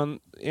imot meg, men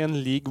i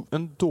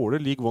en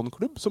dårlig League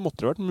One-klubb så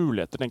måtte det vært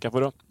muligheter, tenker jeg,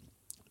 for å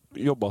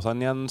jobbe seg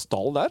inn i en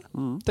stall der,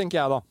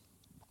 tenker jeg da.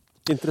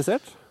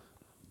 Interessert?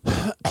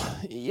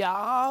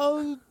 Ja,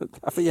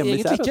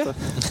 egentlig ikke.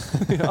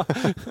 Ja.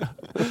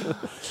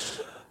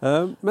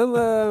 Men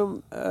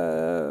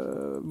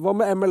hva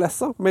med MLS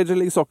da? Major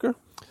League Soccer?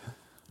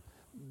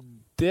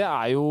 Det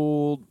jo...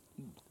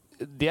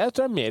 Det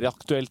tror jeg mer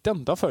aktuelt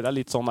igjen. Da føler jeg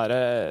litt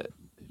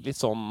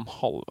sånn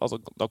altså,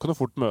 da kan du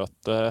fort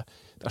møte...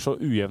 Det så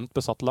ujevnt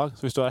besatt lag.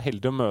 Så hvis du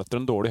heldig og møter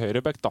en dårlig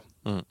høyrebekk da,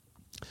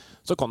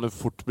 så kan du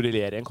fort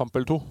briljere i en kamp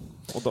eller to.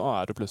 Og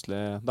da du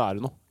plutselig... Da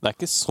det noe. Det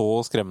ikke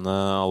så skremmende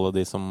alle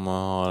de som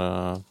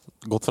har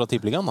gått fra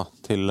tippeligaen da,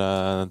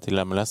 til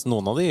MLS.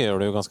 Noen av de gjør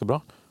det jo ganske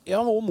bra. Ja,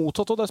 og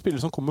motsatt, og det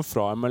spillere som kommer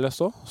fra MLS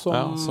også.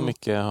 Som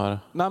ikke har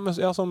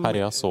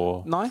herja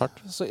så fælt.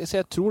 Så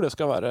jeg tror det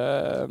skal være...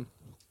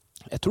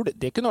 Jeg tror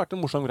det kunne vært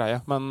en morsom greie,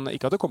 men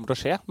ikke at det kommer til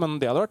å skje,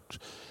 men det hadde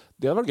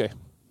vært gøy.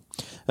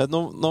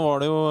 Nå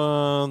var det jo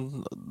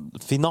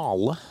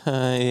finale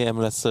i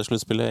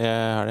MLS-sluttspillet i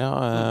helga.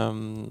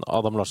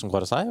 Adam Larsen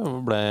Kvarasei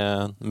ble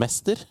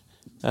mester.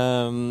 Det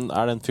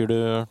en fyr du...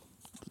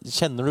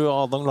 Kjenner du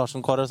Adam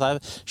Larsen Kvarasei?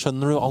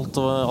 Skjønner du alt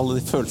og alle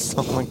de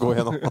følelsene han går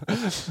gjennom?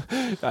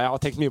 Ja, jeg har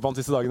tenkt mye på han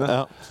de siste dagene.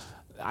 Ja.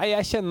 Nei,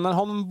 jeg kjenner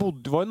han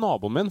var jo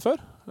naboen min før.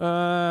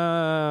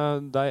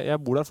 Jeg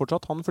bor der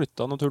fortsatt. Han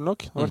flytta naturlig nok.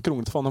 Det har vært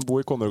krongete for han å bo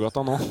i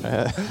Konnergata nå.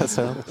 Jeg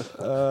ser den.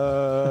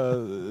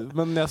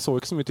 Men jeg så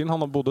ikke så mye til.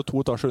 Han bodde 2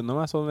 etasjer under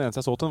meg, så det eneste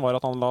jeg så til var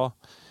at han la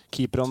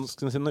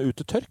keeperhanskene sine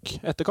ute tørk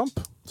etter kamp.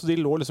 Så de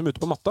lå liksom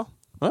ute på matta.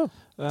 Ja.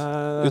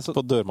 Ute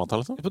på dørmatta,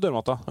 liksom? Ute på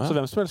dørmatta. Ja. Så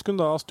hvem som helst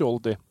kunne da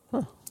stjålet de.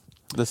 Ja.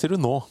 Det sier du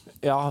nå.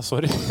 Ja,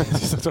 sorry.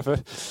 Jeg sa det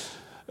før.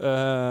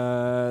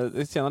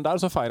 Senere der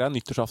så feiret jeg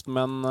nyttårsaften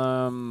med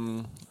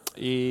en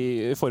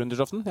i forrige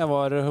nyttårsaften. Jeg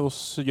var hos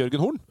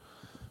Jørgen Horn.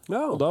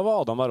 Ja. Og da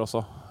var Adam der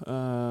også.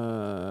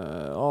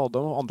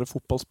 Adam og andre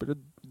fotballspillere.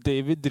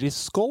 David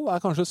Driscoll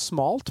er kanskje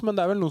smalt, men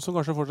det er vel noen som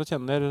kanskje fortsatt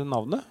kjenner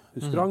navnet.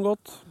 Husker han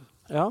godt.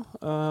 Ja,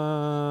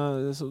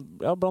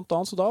 blant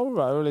annet. Så da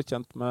var jeg jo litt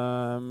kjent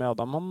med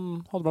Adam.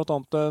 Han hadde blant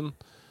annet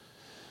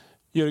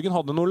Jørgen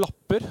hadde noen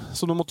lapper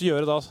som du måtte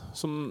gjøre da,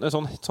 som et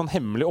sånn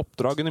hemmelig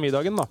oppdrag under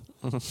middagen da.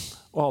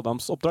 Og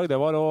Adams oppdrag,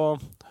 det var å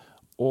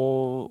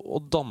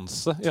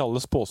danse i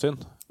alles påsyn.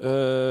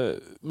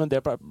 Men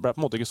det ble på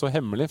en måte ikke så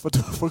hemmelig, for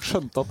folk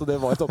skjønte at det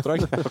var et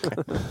oppdrag.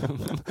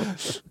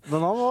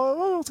 Men han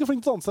var ganske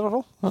flink til å danse i hvert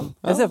fall.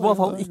 Jeg ser på meg at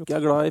han ikke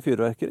er glad i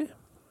fyrverkeri.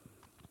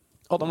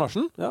 Adam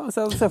Larsen? Ja,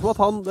 jeg ser på meg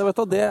at han,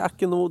 det er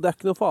ikke noe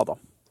for Adam.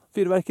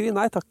 Fyrverkeri,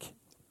 nei takk.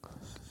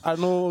 Kan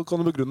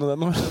du begrunne det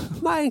nå?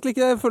 Nei, egentlig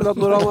ikke. Jeg føler at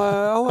når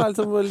han er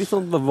liksom litt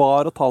sånn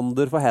var og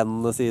tander for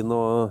hendene sine.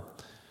 Og...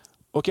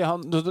 Ok,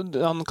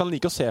 han kan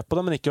like å se på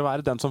det, men ikke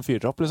være den som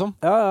fyrer opp, liksom?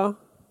 Ja.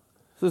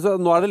 Så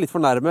nå er det litt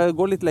for nærme.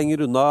 Gå litt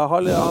lenger unna.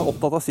 Han er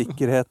opptatt av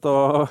sikkerhet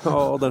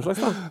og den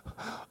slags, da.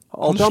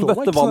 Alltid han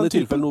bøtte vann i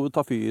tilfelle noe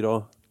tar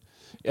fyr.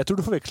 Jeg tror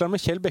du forveksler han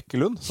med Kjell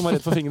Bekkelund, som var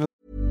redd for fingrene.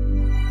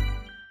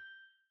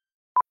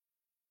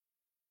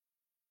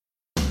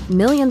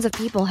 Millions of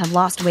people have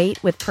lost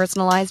weight with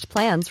personalized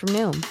plans from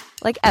Noom.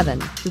 Like Evan,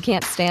 who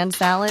can't stand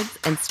salads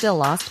and still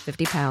lost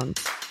 50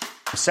 pounds.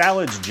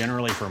 Salads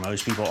generally for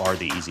most people are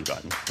the easy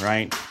button,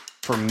 right?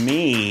 For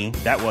me,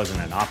 that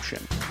wasn't an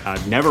option.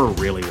 I never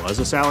really was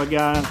a salad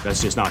guy.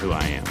 That's just not who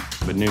I am.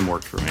 But Noom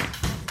worked for me.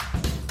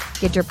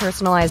 Get your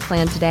personalized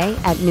plan today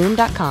at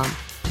Noom.com.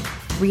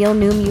 Real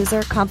Noom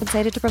user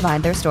compensated to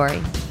provide their story.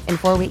 In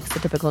 4 weeks,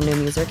 the typical Noom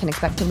user can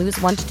expect to lose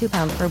 1 to 2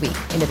 pounds per week.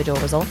 Individual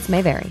results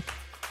may vary.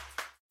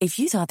 If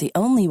you thought the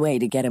only way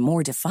to get a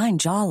more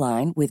defined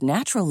jawline with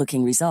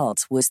natural-looking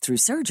results was through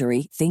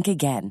surgery, think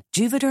again.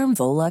 Juvederm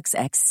Volux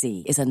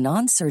XC is a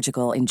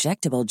non-surgical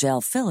injectable gel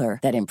filler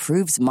that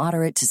improves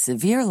moderate to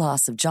severe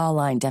loss of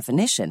jawline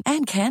definition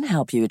and can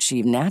help you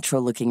achieve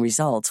natural-looking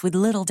results with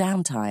little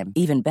downtime.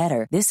 Even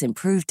better, this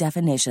improved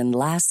definition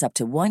lasts up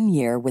to 1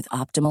 year with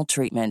optimal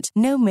treatment.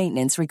 No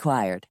maintenance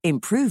required.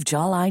 Improve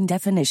jawline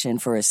definition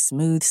for a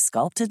smooth,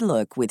 sculpted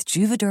look with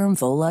Juvederm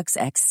Volux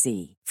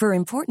XC. For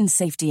important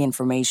safety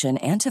information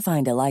and to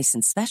find a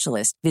licensed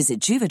specialist, visit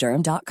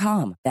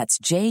Juvederm.com. That's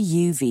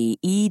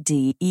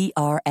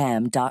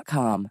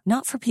JUVEDERM.com.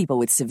 Not for people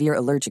with severe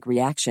allergic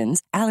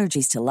reactions,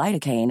 allergies to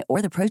lidocaine,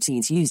 or the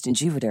proteins used in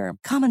Juvederm.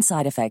 Common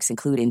side effects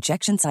include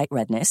injection site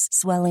redness,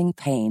 swelling,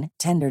 pain,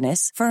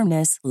 tenderness,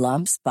 firmness,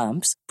 lumps,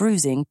 bumps,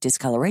 bruising,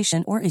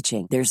 discoloration, or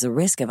itching. There's a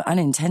risk of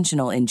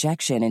unintentional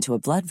injection into a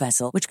blood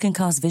vessel, which can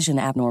cause vision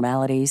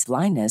abnormalities,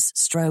 blindness,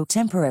 stroke,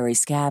 temporary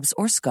scabs,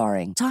 or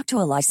scarring. Talk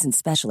to a licensed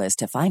specialist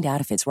to find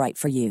out if it's right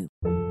for you.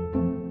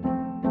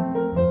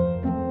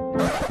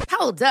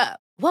 Hold up.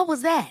 What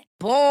was that?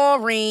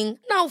 Boring.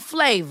 No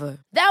flavor.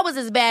 That was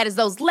as bad as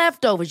those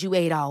leftovers you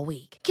ate all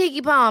week.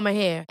 Keke Palmer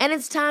here, and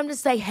it's time to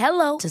say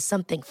hello to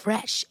something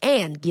fresh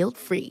and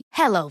guilt-free.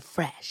 Hello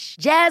Fresh.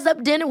 Jazz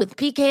up dinner with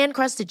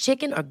pecan-crusted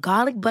chicken or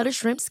garlic butter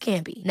shrimp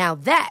scampi. Now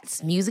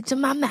that's music to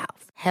my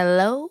mouth.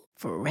 Hello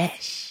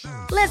Fresh.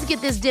 Let's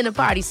get this dinner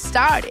party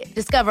started.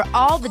 Discover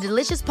all the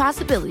delicious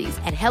possibilities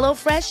at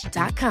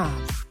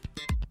HelloFresh.com.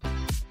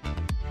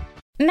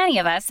 Many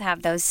of us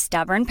have those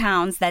stubborn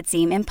pounds that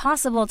seem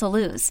impossible to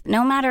lose,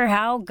 no matter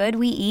how good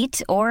we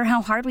eat or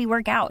how hard we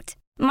work out.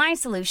 My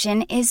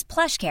solution is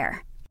PlushCare.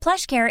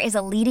 PlushCare is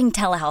a leading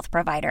telehealth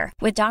provider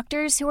with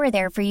doctors who are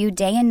there for you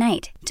day and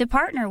night to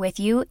partner with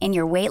you in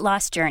your weight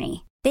loss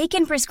journey. They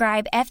can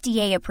prescribe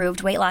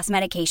FDA-approved weight loss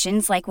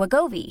medications like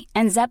Wegovy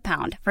and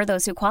Zepbound for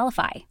those who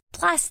qualify.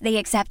 Plus, they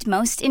accept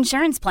most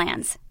insurance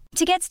plans.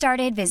 To get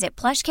started, visit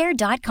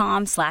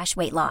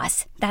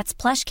plushcare.com/weightloss. That's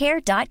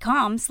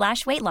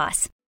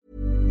plushcare.com/weightloss.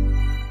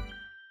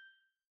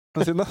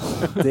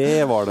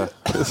 Det var det.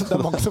 Det er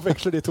mange som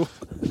veksler de to.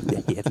 Det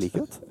er helt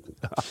like ut.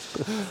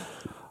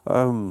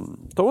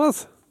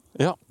 Thomas?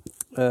 Ja.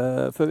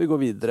 Før vi går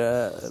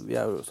videre, vi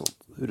er jo sånn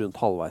rundt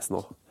halvveis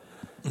nå.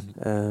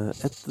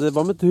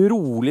 Hva med et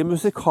rolig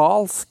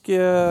musikalsk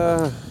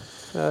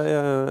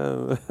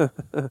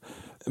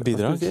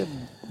bidrag?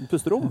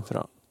 Pusterom?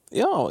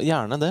 Ja,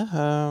 gjerne det.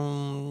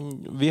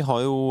 Vi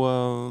har jo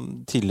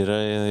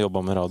tidligere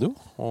jobbet med radio,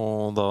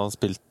 og da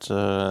spilt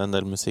en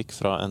del musikk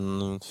fra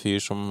en fyr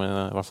som i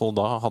hvert fall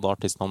da hadde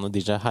artistnavnet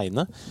DJ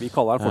Heine. Vi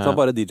kaller han fortsatt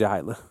bare DJ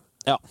Heine.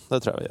 Ja,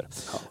 det tror jeg vi gjør.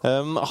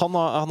 Han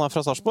er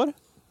fra Sarpsborg.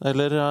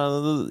 Eller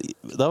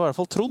det har i hvert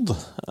fall trodd,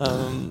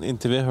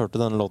 inntil vi hørte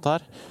denne låta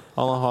her.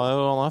 Han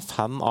er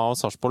fan av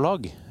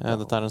Sarpsborg-lag.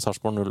 Dette en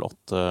Sarpsborg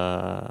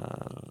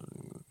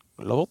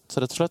 08-lavott,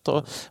 rett og slett.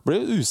 Og ble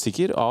jo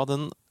usikker av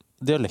den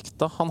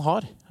dialekta han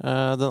har.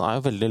 Den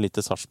jo veldig lite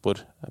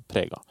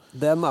Sarpsborg-prega.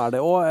 Den det,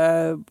 og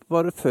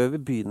bare før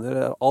vi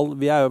begynner,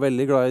 vi jo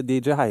veldig glad i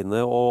DJ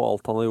Heine og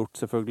alt han har gjort,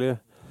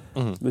 selvfølgelig.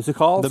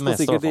 Musikalsk, og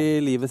sikkert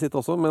i livet sitt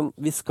også, men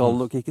vi skal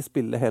nok ikke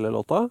spille hele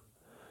låta.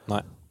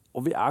 Nei. Og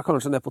vi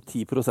kanskje ned på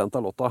 10%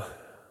 av låta.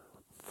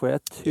 For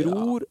jeg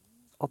tror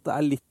at det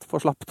litt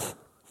for slapt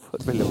for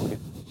veldig mange.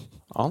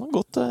 Ja, han har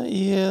gått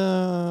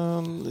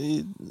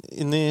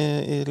inn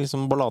i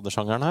liksom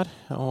balladesjangeren her,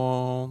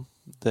 og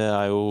det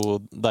jo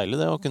deilig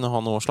det å kunne ha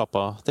noe å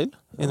slappe av til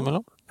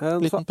innimellom.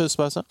 Liten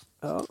pustepause.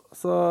 Ja,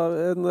 så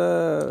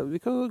vi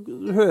kan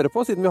høre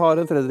på, siden vi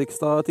har en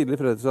tidligere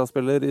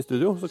Fredrikstad-spiller i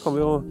studio, så kan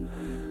vi jo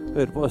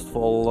høre på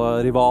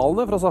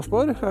Østfold-rivalene fra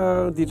Sarpsborg.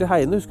 DJ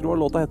Heine, husker du hva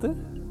låta heter?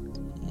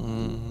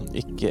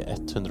 Ikke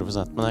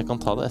 100%, men jeg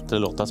kan ta det etter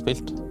låta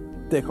spilt.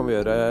 Det kan vi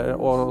gjøre,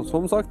 og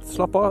som sagt,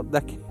 slapp av,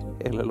 det ikke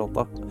hele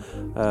låta.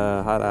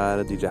 Her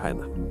DJ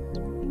Heine.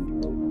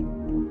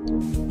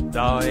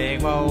 Da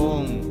jeg var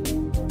ung,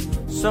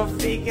 så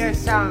fikk jeg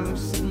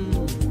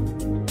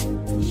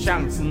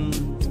sjansen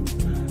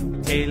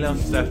til å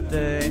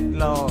støtte et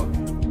lag.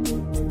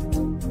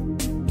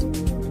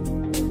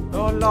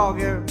 Og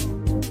laget,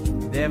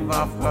 det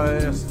var fra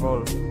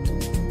Østfold,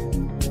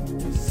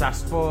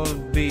 Sarpsborg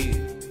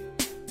by.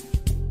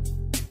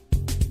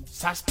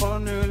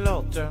 Sarpsborg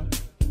 08,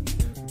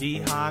 de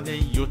hadde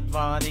gjort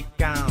hva de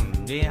kan,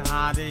 de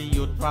hadde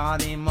gjort hva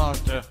de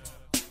måtte.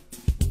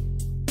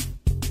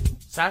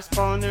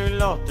 Sarpsborg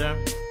 08,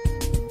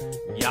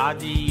 ja,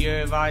 de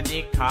gjør hva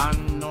de kan,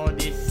 og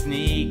de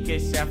sniker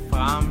seg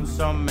fram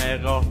som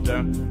rotte.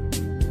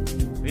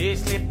 Vi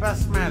slipper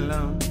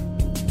smellen,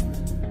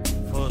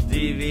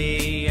 fordi vi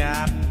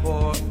på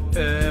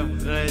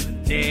øvre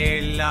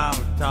del av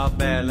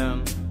tabellen.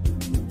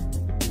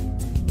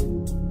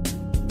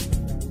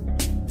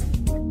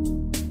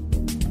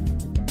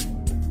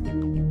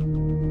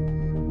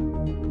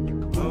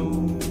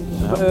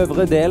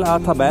 Øvre del av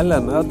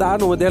tabellen. Det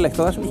noe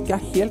dialekter der som ikke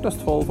helt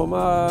Østfold for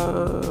meg,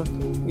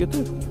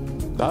 gutter.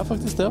 Det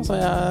faktisk det, altså.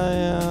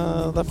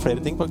 Det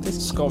flere ting, faktisk.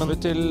 Skal vi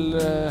til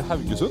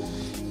Haugesund?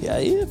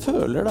 Jeg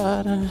føler det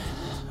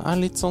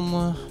litt sånn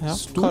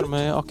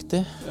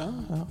Karmøy-aktig. Ja.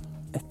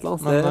 Et eller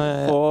annet sted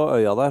på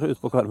øya der,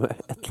 ute på Karmøy.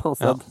 Et eller annet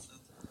sted. Ja.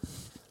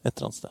 Et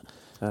eller annet sted.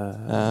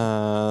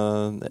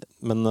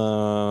 Men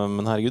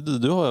herregud,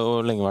 du har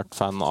jo lenge vært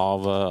fan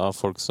av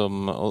folk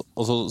som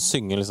også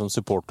synger liksom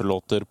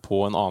supporterlåter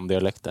på en annen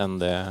dialekt enn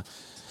det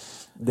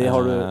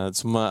har du,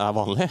 som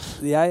vanlig.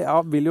 Jeg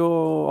vil jo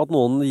at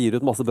noen gir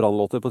ut masse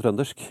brannlåter på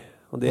trøndersk.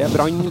 Og det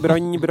brann. Det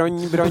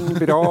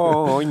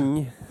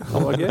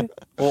var gøy.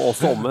 Og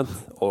også omvendt.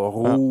 Og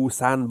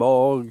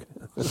Rosenborg.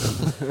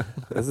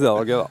 Det synes jeg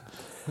var gøy, da.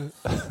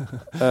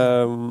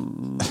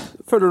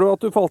 Føler du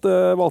at du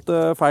valgte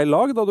feil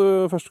lag da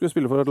du først skulle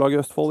spille for et lag i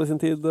Østfold i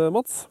sin tid,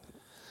 Mats?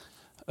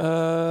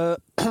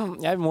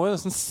 Jeg må jo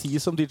nesten si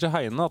som DJ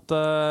Heine at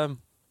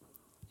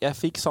jeg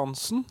fikk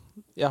sansen,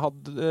 jeg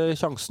hadde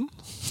sjansen.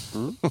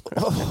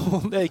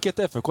 Det gikk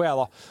etter FNK, jeg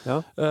da. Ja.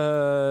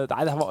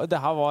 Nei, det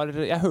her var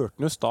jeg hørte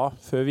den jo da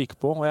før vi gikk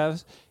på, og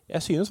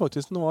jeg synes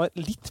faktisk den var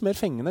litt mer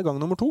fengende gang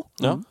nummer 2.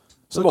 Ja.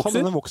 Så kan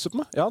den vokse på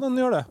meg? Ja, den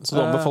gjør det. Så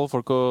du anbefaler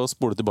folk å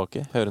spole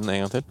tilbake, høre den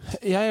en gang til?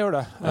 Jeg gjør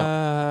det. Ja.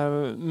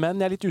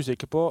 Men jeg litt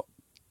usikker på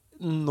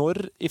når,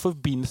 i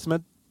forbindelse med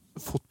et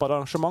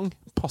fotballarrangement,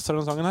 passer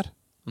den sangen her.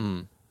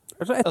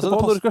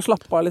 Etterpå, når du skal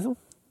slappe av, liksom?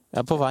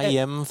 Jeg på vei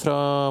hjem fra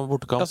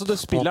bortekamp. Altså,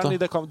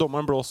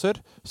 dommeren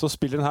blåser, så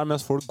spiller den her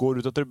mens folk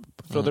går ut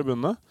fra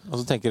tribunene. Og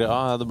så tenker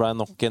jeg, det ble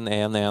nok en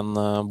 1-1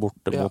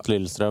 borte mot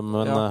Lillestrøm,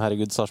 men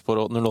herregud,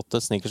 Sarpsborg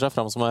 08 sniker seg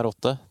frem som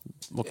rotte.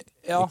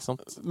 Ja,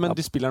 men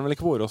de spiller den vel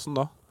ikke på Åråsen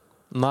da?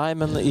 Nei,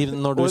 men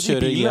når du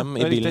kjører hjem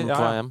i bilen på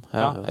vei hjem,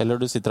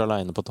 eller du sitter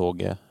alene på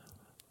toget.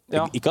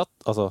 Ikke at,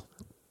 altså,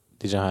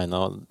 DJ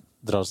Heine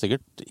drar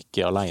sikkert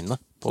ikke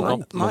alene på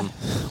kamp,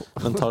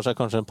 men tar seg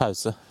kanskje en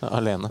pause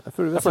alene. Jeg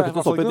føler vi har snakket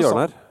oss opp i et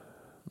hjørne her.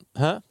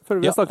 Hæ?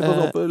 Føler vi har snakket oss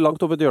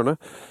langt opp i et hjørne.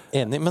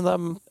 Enig, men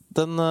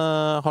den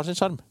har sin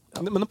skjerm.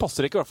 Men den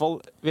passer ikke i hvert fall,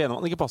 vi er enige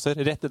om den ikke passer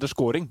rett etter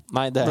scoring.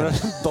 Nei, det da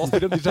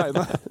spiller de DJ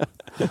Heine.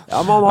 Ja,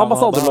 men han har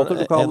masse andre låter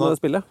du kan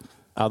spille.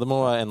 Ja, det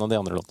må være en av de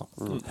andre låtene.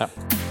 Ja.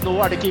 Nå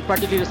det keeperen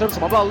til Lillestrøm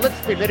som har ballet,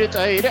 spiller ut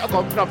høyre og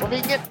kommer fram på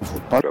vingen.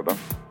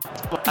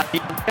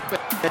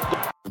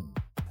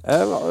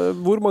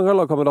 Hvor mange av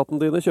lagkameratene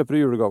dine kjøper du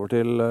julegaver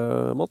til,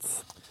 Mats?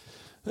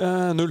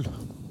 0.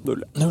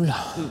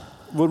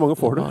 Hvor mange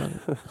får du?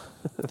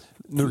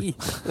 0.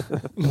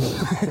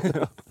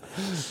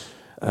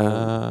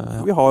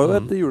 Vi har jo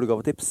et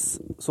julegavetips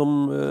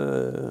som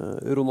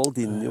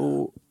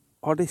Ronaldinho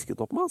har disket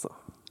opp med, altså.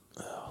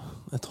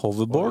 Et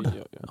hoverboard?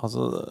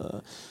 Altså,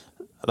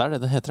 Det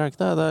det heter, ikke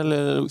det? Det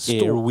eller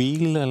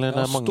airwheel, eller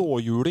det mange...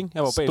 Ståhjuling.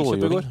 Jeg var på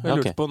Elkjøp i går. Jeg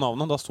lurte på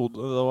navnet.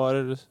 Det var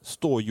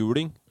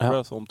ståhjuling. Det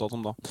ble så omtalt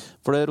som da.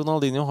 For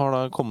Ronaldinho har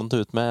da kommet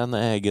ut med en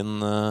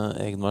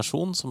egen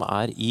versjon som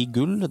i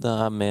gull. Det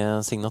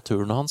med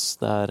signaturen hans.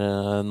 Det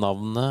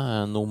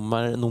navnet,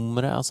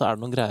 nummeret. Altså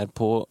det noen greier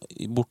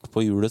bort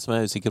på hjulet som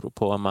jeg usikker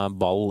på om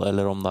ball,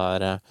 eller om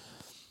det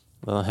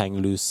den hang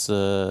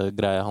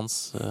loose-greia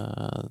hans.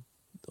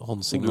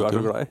 Håndsignatur. Du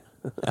så glad i.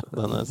 Ja,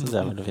 den synes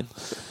jeg veldig fin.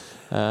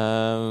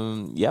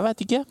 Jeg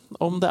vet ikke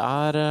om det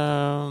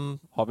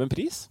Har vi en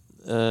pris?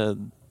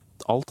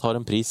 Alt har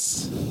en pris.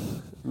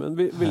 Men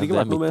ville det ikke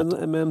vært noe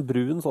med en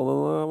brun sånn,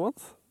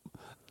 Mats?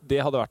 Det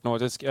hadde vært noe,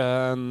 faktisk.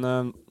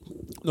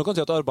 Nå kan du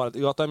si at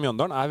Arbeidergata i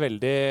Mjøndalen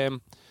veldig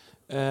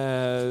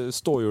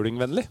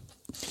ståhjulingvennlig.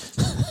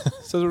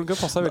 Så jeg tror den kan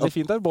passe seg veldig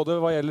fint der, både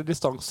hva gjelder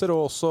distanser og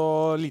også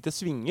lite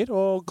svinger,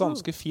 og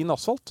ganske fin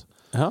asfalt.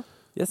 Ja.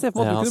 Jeg ser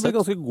på at du kunne bli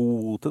ganske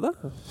god til det.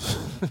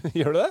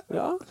 Gjør du det?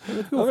 Ja, jeg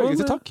vet ikke hvorfor.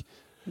 Veldig takk.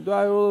 Du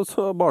jo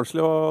så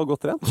barnslig og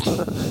godt trent.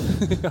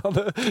 Ja,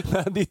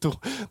 det de to.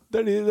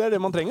 Det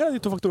det man trenger, de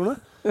to faktorene.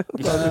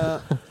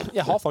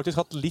 Jeg har faktisk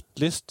hatt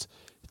litt lyst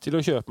til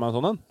å kjøpe meg en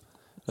sånn en.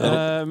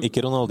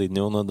 Ikke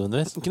Ronaldinho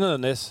nødvendigvis? Ikke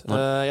nødvendigvis.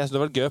 Jeg synes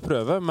det var gøy å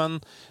prøve,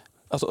 men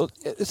altså,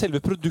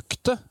 selve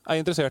produktet jeg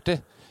interessert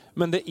i.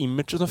 Men det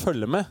imaget som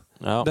følger med,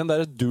 den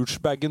der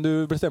douchebagen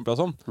du blir stemplet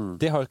som,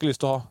 det har jeg ikke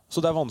lyst til å ha.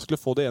 Så det vanskelig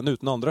å få det ene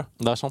uten det andre.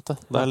 Det sant det.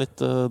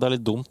 Det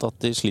litt dumt at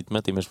de sliter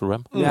med et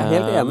imageproblem. Jeg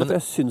helt enig, for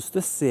jeg synes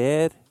det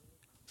ser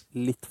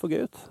litt for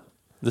gøy ut.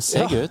 Det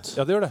ser gøy ut.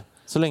 Ja, det gjør det.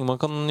 Så lenge man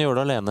kan gjøre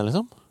det alene,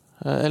 liksom.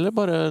 Eller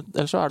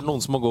så det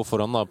noen som må gå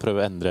foran og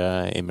prøve å endre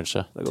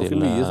imaget. Det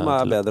ganske mye som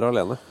bedre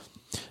alene.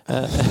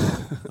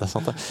 Det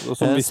sant det. Og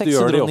som hvis du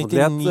gjør det i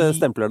offentlighet,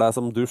 stempler deg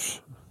som dusj.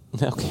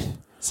 Ja, ok.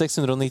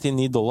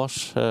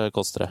 $699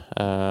 koster det.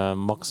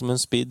 Maximum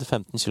speed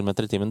 15 km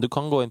i timen. Du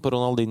kan gå inn på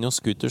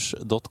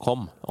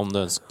ronaldinhoscooters.com om du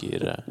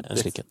ønsker en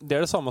slik. Det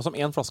det samme som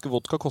en flaske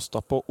vodka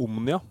kostet på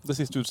Omnia, det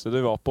siste utstedet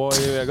vi var på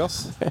i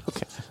Vegas.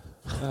 Okay.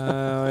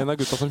 En av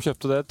gutta som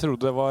kjøpte det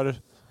trodde det var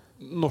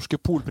norske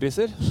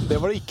polpriser. Det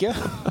var det ikke.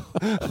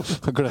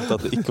 Jeg glemte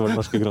at det ikke var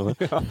norske kroner.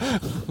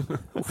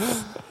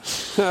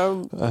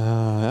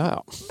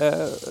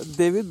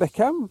 David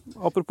Beckham,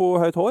 apropos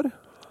høyt hår.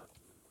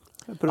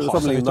 Jeg prøver å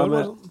sammenligne deg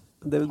med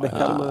David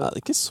Beckham.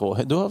 Ikke så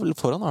høyt.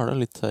 Foran har du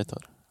litt høyt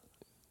hår.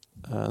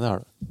 Det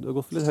har du. Du har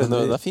gått litt høyt.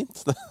 Det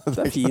fint.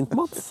 Det fint,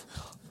 Mats.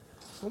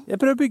 Jeg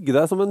prøver å bygge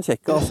deg som en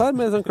kjekkas her,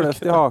 med sånn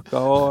kløft i haka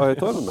og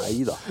høyt hår. Nei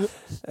da.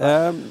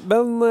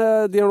 Men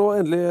de har nå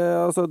endelig,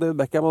 altså David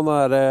Beckham,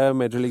 han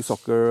Major League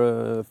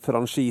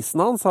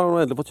Soccer-franchisen hans, har nå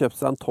endelig fått kjøpt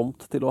seg en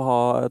tomt til å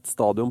ha et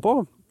stadion på.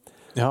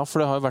 Ja,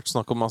 for det har jo vært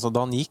snakk om, altså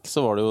da han gikk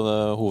så var det jo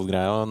det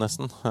hovedgreia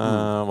nesten,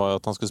 var jo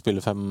at han skulle spille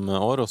 5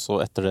 år, og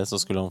så etter det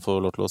så skulle han få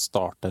lov til å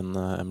starte en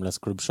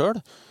MLS-klubb selv.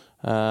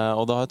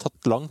 Og det har jo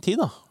tatt lang tid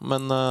da,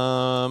 men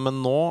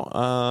nå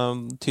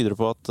tyder det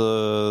på at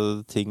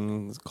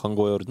ting kan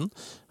gå i orden,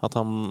 at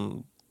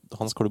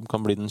hans klubb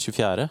kan bli den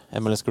 24.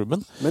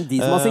 MLS-klubben. Men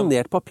de som har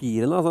signert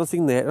papirene, altså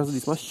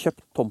de som har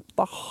kjøpt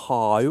tomta,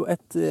 har jo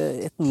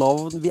et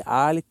navn vi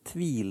litt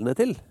tvilende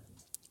til.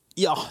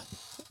 Ja,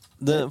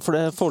 for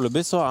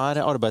foreløpig så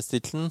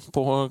arbeidstitlen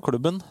på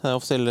klubben, det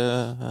offisielle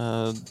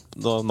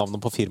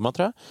navnet på firma,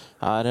 tror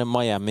jeg,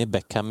 Miami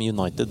Beckham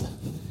United.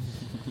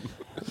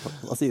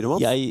 Hva sier du,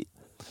 Mats?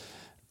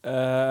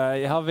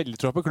 Jeg har veldig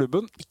tro på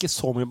klubben, ikke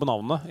så mye på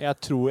navnet.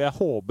 Jeg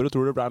håper og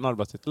tror det ble en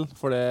arbeidstitel,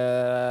 for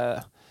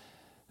det...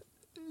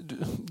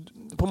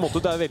 på en måte,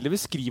 det veldig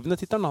beskrivende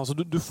tittelen. Altså,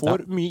 du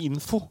får mye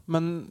info,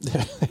 men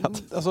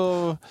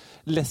altså,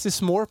 less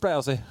is more, pleier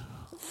jeg å si.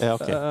 Ja,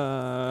 okay.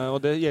 Og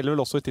det gjelder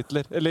vel også i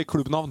titler, eller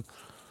klubbnavn.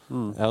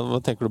 Ja,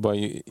 hva tenker du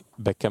bare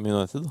Beckham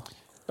United da?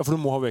 Ja, for du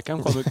må ha Beckham.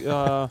 Kan du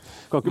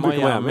kan ikke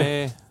bruke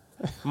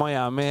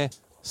Miami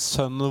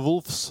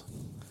Sunwolves.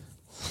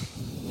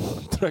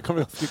 Tror jeg kan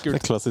bli ganske kult.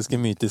 Det klassiske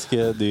mytiske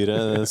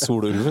dyret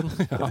solulven.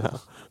 Ja.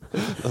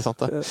 Det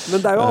sant det. Men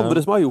det jo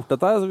andre som har gjort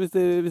dette. Altså,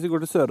 hvis vi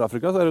går til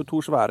Sør-Afrika, så det jo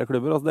 2 svære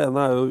klubber. Altså, det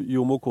ene jo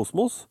Jomo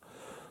Kosmos,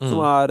 som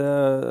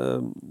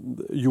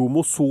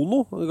Jomo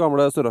Sono, den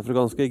gamle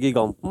sørafrikanske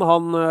giganten.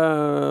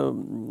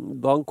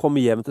 Da han kom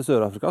hjem til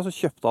Sør-Afrika, så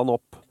kjøpte han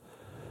opp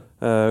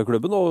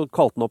klubben og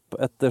kalte den opp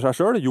etter seg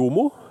selv,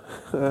 Jomo.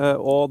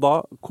 Og da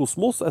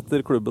Kosmos,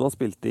 etter klubben han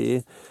spilte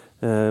i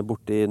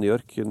borte i New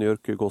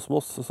York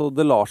Cosmos. Så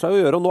det lar seg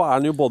jo gjøre, og nå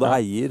han jo både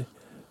eier,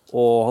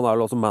 og han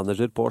vel også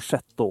manager på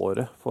 6.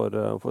 året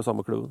for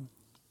samme klubben.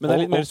 Men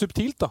det litt mer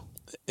subtilt da?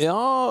 Ja,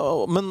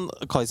 men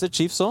Kaiser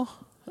Chiefs også.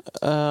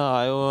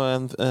 Jo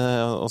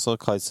også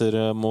Kaiser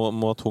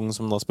Moatung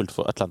som da spilte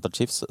for Atlanta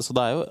Chiefs, så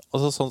det jo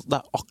altså, sånn, det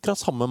akkurat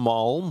samme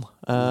malen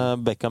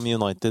Beckham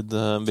United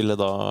ville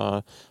da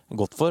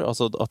gått for,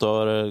 altså at du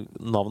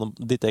har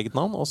ditt eget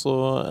navn og så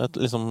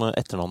liksom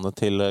etternavnet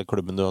til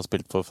klubben du har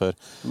spilt for før.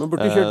 Men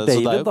burde du kjøre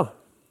David da?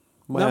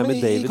 Miami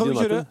David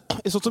United.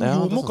 Sånn som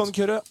Jomo kan du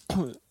kjøre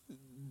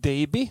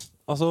Davy,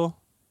 altså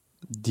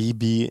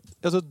DB,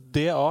 altså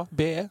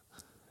D-A-B-E.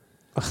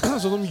 Sånn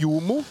som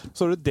Jomo,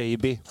 så er det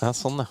Davy. Ja,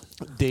 sånn, ja.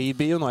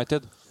 Davy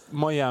United.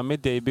 Miami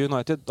Davy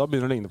United. Da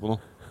begynner det å ligne på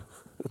noe.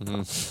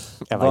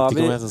 Jeg vet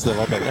ikke om jeg synes det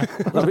var bedre.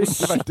 Da er vi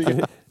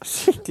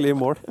skikkelig i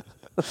mål.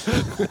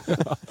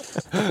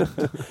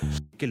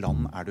 Hvilke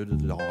land er du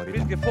lar i?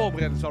 Hvilke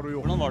forberedelser har du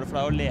gjort? Hvordan var det for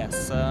deg å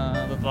lese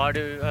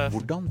dette?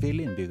 Hvordan vil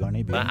innbyggerne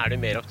i byen? Er du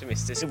mer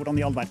optimistisk? Hvordan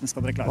i all verden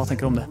skal dere klare? Hva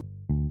tenker du om det?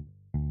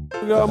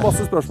 Vi har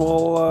masse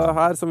spørsmål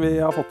her som vi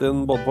har fått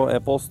inn både på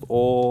e-post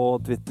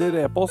og Twitter.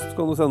 E-post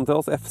kan du sende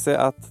til oss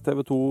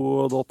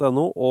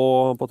fc@tv2.no,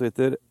 og på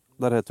Twitter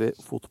der heter vi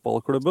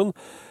Fotballklubben.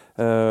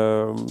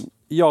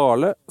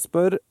 Jarle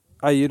spør,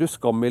 eier du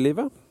skam i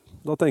livet?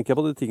 Da tenker jeg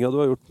på de tingene du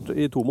har gjort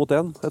i 2 mot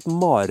 1. Et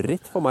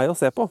mareritt for meg å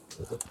se på.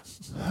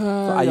 Så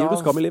eier du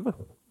skam i livet?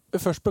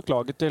 Først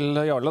beklaget til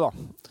Jarle, da.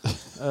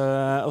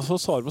 Og så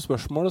svarer på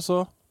spørsmålet,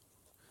 så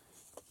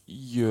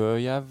gjør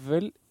jeg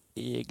vel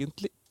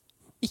egentlig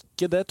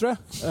ikke det, tror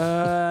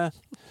jeg.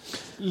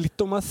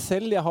 Litt om meg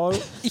selv. Jeg har jo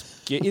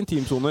ikke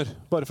intimsoner,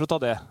 bare for å ta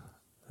det.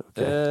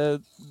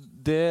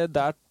 Det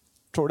der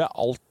tror jeg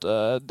alt.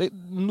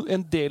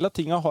 En del av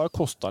tingene har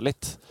kostet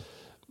litt.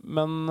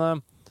 Men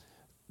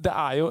det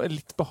er jo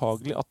litt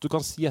behagelig at du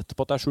kan si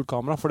etterpå at det er skjult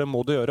kamera, for det må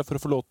du gjøre for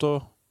å få lov til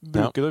å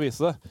bruke det og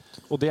vise det.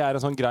 Og det er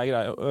en sånn grei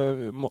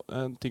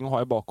ting å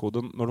ha i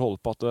bakhodet når du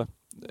holder på at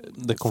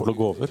det kommer til å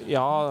gå over.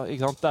 Ja,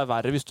 ikke sant? Det er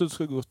verre hvis du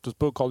skal gå ut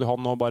på Karl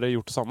Johan og bare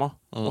gjort det samme,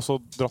 og så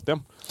dratt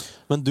hjem.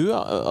 Men du,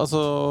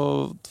 altså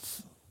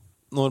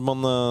når man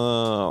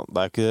det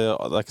er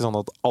ikke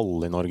sånn at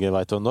alle i Norge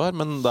vet hvem du er,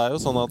 men det er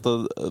jo sånn at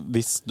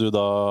hvis du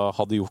da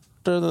hadde gjort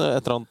et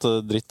eller annet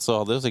dritt,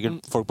 så hadde jo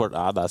sikkert folk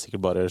bare, det er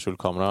sikkert bare skjult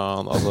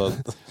kamera, altså,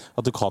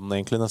 at du kan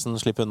egentlig nesten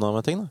slippe unna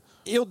med ting, da.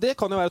 Jo, det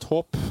kan jo være et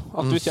håp,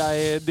 at hvis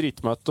jeg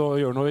driter meg ut og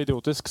gjør noe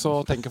idiotisk,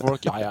 så tenker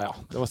folk, ja,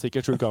 det var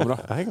sikkert skjult kamera.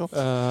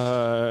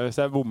 Så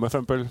jeg bommer for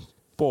eksempel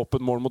på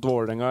åpent mål mot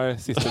Vålerenga i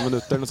siste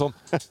minutter eller noe sånt,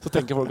 så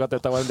tenker folk at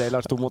dette var en del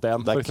av 2 mot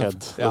 1. Det er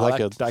kødd. Ja, det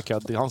er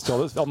kødd. Han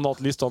hadde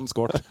hatt lyst, han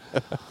skåret.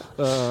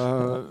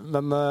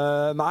 Men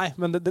nei,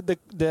 men det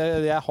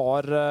jeg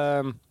har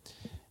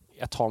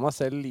jeg tar meg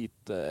selv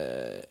lite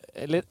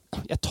eller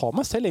jeg tar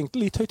meg selv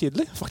egentlig litt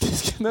høytidelig,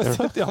 faktisk.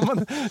 Ja,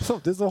 men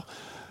samtidig så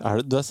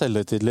du er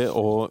selvhøytidelig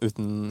og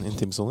uten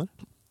intimsoner?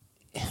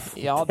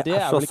 Ja, det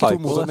er vel ikke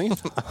 2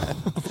 motsetninger.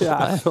 Jeg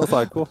er så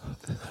psyko.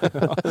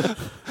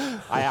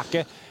 Nei, jeg er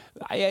ikke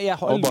jeg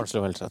har, og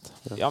barnslig og helsett.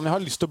 Ja, men jeg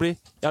har lyst til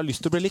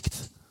å bli likt.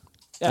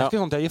 Jeg er ikke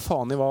sånn at jeg gir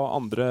faen i hva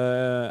andre...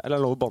 Eller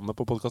er lov å banne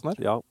på podcasten her?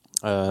 Ja.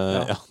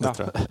 Det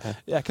tror jeg.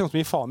 Jeg er ikke noe som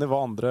gir faen i hva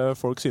andre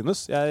folk synes.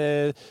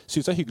 Jeg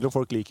synes det er hyggelig om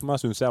folk liker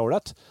meg, synes jeg er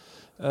ordentlig.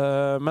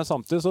 Men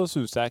samtidig så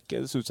synes jeg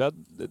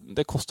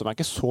det koster meg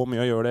ikke så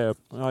mye å gjøre det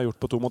jeg har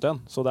gjort på 2 mot 1.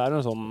 Så det er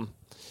en sånn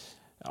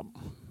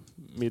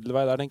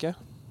middelvei der, tenker jeg.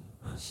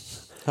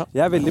 Ja.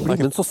 Jeg er veldig blid,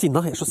 men så sinna.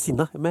 Jeg er så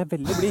sinna, men jeg er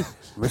veldig blid.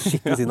 Jeg er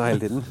skikkelig sinna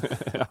hele tiden.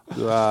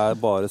 Du er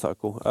bare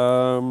psyko.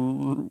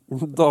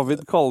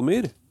 David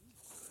Kalmyr.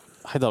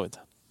 Hei, David.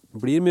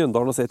 Blir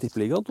Mjøndalen å se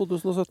Tippeligaen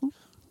 2017?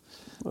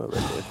 Det er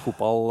veldig et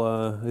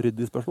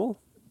fotballryddig spørsmål.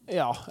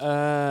 Ja.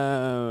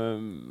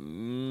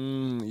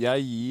 Jeg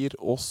gir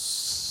oss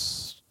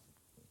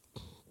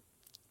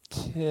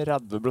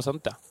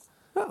 30%, ja.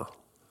 Ja.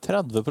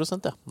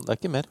 30%, ja. Det er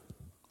ikke mer.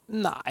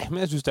 Nei,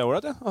 men jeg synes det er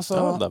ålreit, ja. Altså,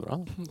 ja, det er bra.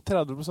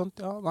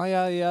 30%, ja. Nei,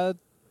 jeg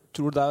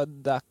tror det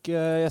er ikke...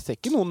 Jeg ser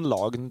ikke noen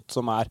lag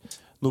som er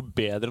noe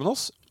bedre enn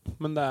oss,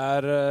 men det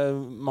er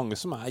mange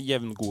som er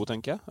jevngode,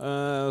 tenker jeg.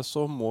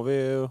 Så må vi...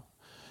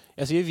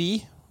 Jeg sier vi.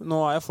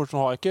 Nå har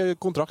jeg ikke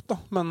kontrakt, da,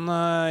 men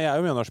jeg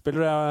er jo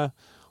Mjøndalsspiller, og jeg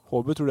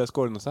håper tror det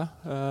skal ordne seg.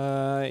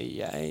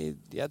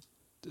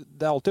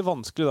 Det er alltid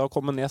vanskelig da å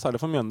komme ned, særlig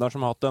for Mjøndalen,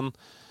 som har hatt en...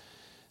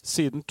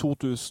 Siden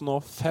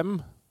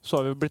 2005 så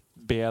har vi blitt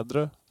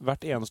bedre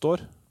hvert eneste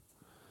år.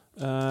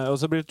 Og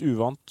så blir det litt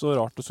uvant og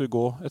rart å skulle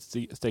gå et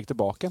steg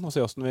tilbake og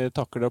se hvordan vi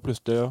takler det og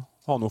plutselig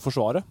ha noe å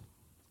forsvare.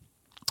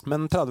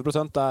 Men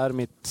 30% er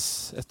mitt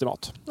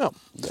estimat. Ja,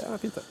 det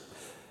er fint det.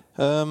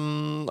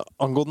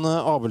 Angående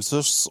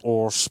Abelsøs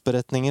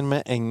årsberetninger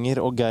med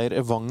Enger og Geir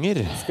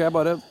Evanger. Skal jeg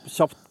bare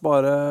kjapt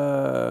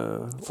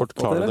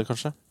forklare det,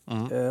 kanskje?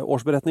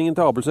 Årsberetningen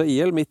til Abelsø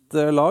IL, mitt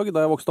lag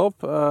da jeg vokste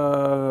opp,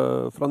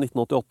 fra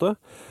 1988.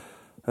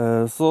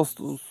 Så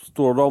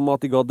står det om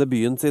at de ga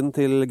debuten sin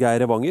til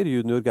Geir Evanger,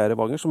 junior Geir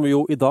Evanger, som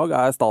jo i dag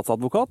er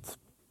statsadvokat.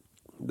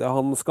 Det er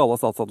han skalla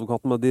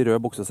statsadvokaten med de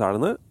røde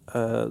bukseselene,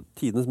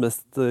 tidens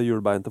mest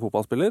hjulbeinte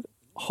fotballspiller.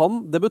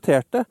 Han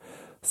debuterte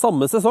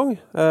samme sesong,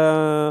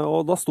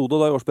 og da sto det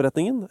da i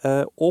årsberetningen.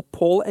 Og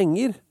Pål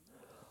Enger,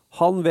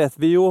 han vet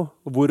vi jo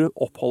hvor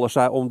oppholder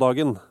seg om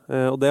dagen.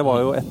 Og det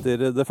var jo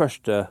etter det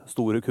første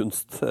store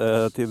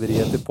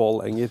kunsttyveriet til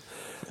Pål Enger.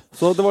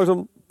 Så det var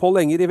liksom Pål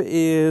Enger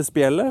i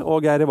spjellet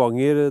og Geir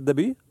Evanger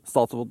debut,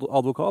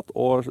 statsadvokat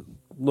og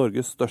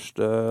Norges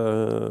største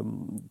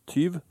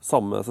tyv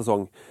samme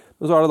sesong.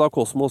 Men så er det da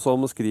Cosmo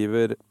som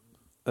skriver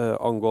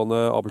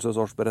angående Abelsøs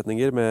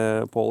årsberetninger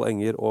med Pål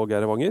Enger og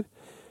Geir Evanger.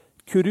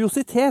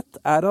 Kuriositet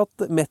er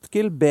at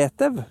Metkel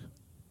Betev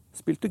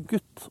spilte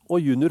gutt- og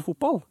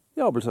juniorfotball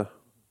i Abelsø.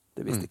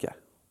 Det visste ikke jeg.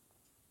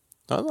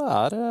 Ja,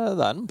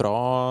 det er en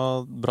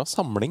bra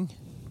samling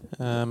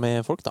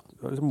med folk, da.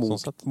 Det liksom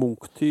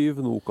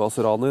Munktyv,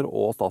 Nokas-raner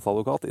og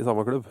statsadvokat i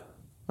samme klubb.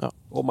 Ja.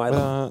 Og meg,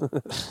 da.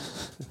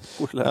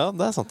 Ja,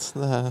 det er sant.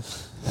 Jeg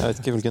vet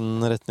ikke hvilken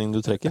retning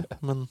du trekker,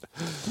 men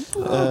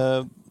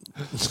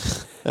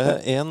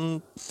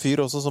en fyr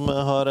også som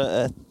jeg har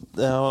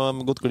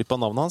gått glipp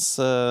av navnet hans.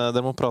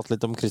 Dere må prate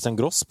litt om Christian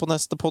Gross på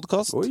neste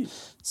podcast.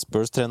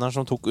 Spurs-treneren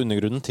som tok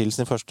undergrunnen til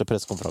sin første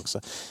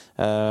pressekonferanse.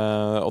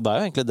 Og det er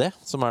jo egentlig det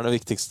som er det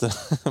viktigste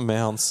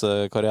med hans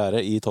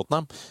karriere i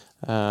Tottenham.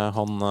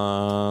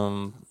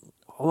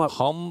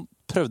 Han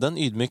prøvde en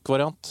ydmyk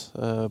variant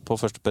på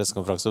første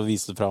pressekonferanse og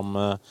viste fram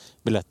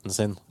billetten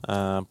sin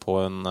på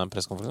en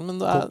pressekonferanse. Men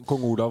det er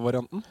Kong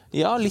Olav-varianten?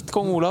 Ja, litt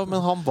Kong Olav,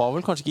 men han var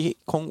vel kanskje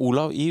ikke Kong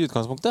Olav i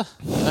utgangspunktet.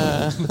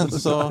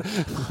 Så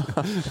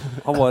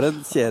han var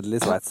en kjedelig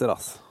sveitser,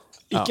 altså.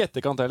 Ikke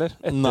etterkant heller.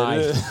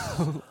 Nei.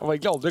 Han var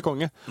egentlig aldri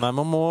konge. Nei,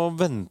 man må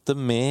vente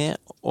med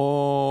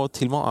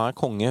til man er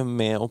konge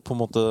med å på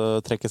en måte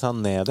trekke seg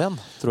ned igjen,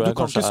 tror jeg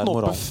kanskje er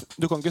moralen.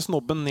 Du kan ikke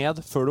snobbe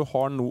ned før du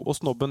har noe å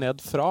snobbe ned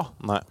fra.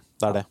 Nei,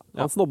 det er det.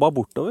 Han snobba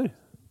bortover.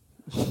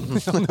 Det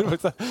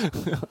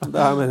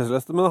er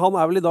meningsløst. Men han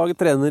er vel i dag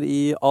trener i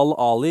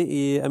Al-Ali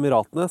i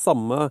Emiratene.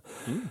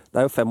 Det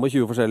er jo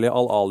 25 forskjellige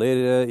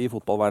Al-Alier i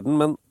fotballverden,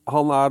 men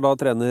han er da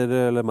trener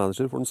eller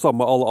manager for den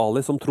samme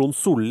Al-Ali som Trond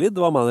Sollid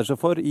var manager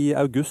for i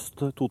august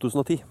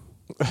 2010.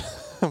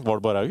 Var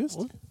det bare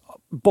august?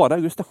 Bare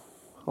august, ja.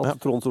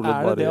 Trond Sollid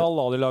er det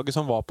Al-Ali-laget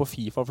som var på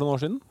FIFA for noen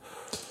år siden?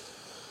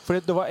 Fordi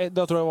da tror jeg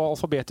det var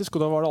alfabetisk,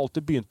 og da var det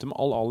alltid begynte med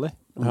Al-Ali.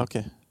 Ja, ok.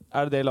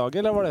 Er det laget,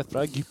 eller var det et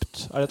fra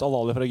Egypt? Er det et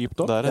Al-Ali fra Egypt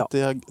også?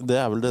 Det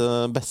er vel det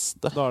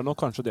beste. Da er det nok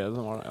kanskje det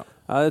som var det, ja.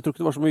 Jeg tror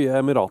ikke det var så mye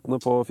Emiratene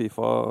på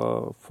FIFA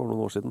for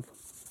noen år siden.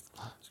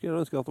 Skulle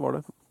gjerne ønske at det var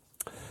det.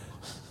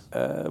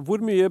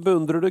 Hvor mye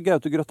beundrer du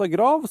Gaute Grøtta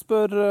Grav,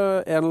 spør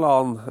en eller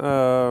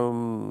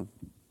annen.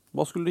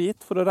 Hva skulle du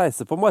gitt for å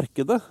reise på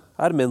markedet?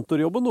 Er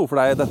mentorjobben noe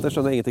for deg? Dette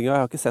skjønner jeg ingenting av.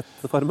 Jeg har ikke sett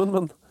Farmen,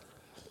 men...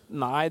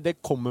 Nei,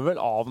 det kommer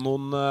vel av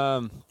noen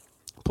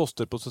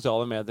poster på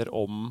sosiale medier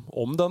om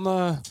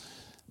denne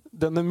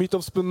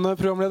mytoppspunne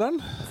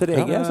programlederen.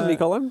 3G, som vi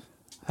kaller den.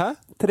 Hæ?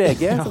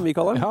 3G, som vi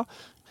kaller den. Ja.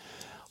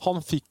 Han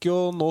fikk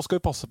jo, nå skal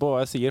vi passe på hva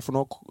jeg sier, for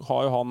nå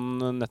har jo han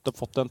nettopp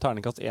fått en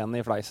terningkast 1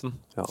 i fleisen.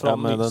 Ja,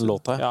 med den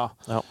låta. Ja.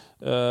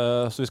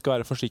 Så vi skal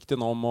være forsiktige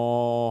nå om å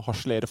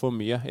harselere for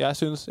mye. Jeg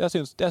synes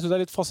det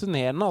er litt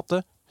fascinerende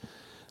at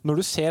når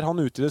du ser han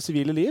ute i det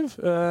sivile liv,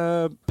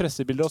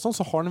 pressebilder og sånn,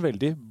 så har han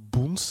veldig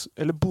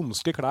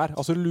bondske klær,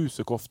 altså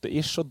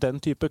lusekofte-ish og den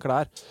type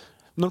klær.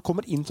 Når han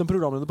kommer inn som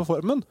programleder på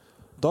Formen,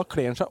 da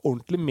kler han seg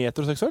ordentlig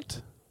metroseksuelt.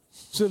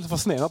 Så det er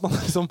fascinerende at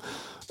han liksom...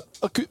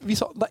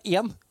 Det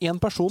er en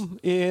person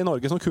i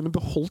Norge som kunne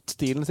beholdt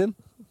stilen sin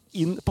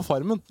inn på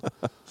Farmen.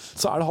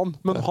 Så er det han.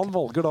 Men han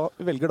velger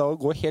da å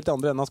gå helt i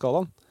andre enden av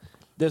skalaen.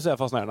 Det synes jeg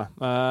er fascinerende.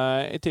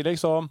 I tillegg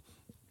så...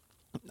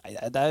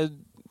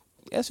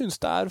 Jeg synes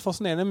det er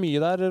fascinerende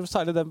mye der,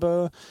 særlig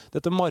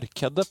dette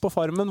markedet på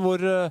Farmen, hvor...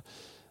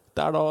 Det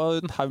er da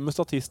en haug med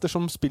statister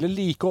som spiller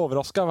like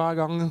overrasket hver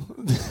gang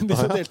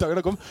disse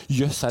deltakerne kommer.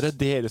 Jøss, er det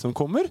dere som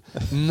kommer?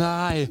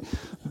 Nei,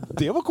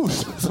 det var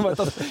koselig. Som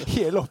vet at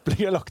hele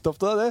opplegget er lagt opp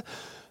til det.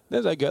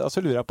 Det er gøy. Så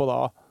lurer jeg på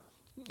da,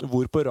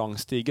 hvor på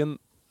rangstigen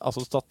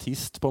altså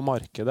statist på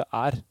markedet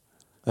er.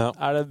 Ja.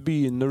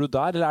 Begynner du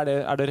der, eller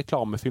er det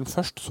reklamefilm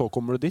først, så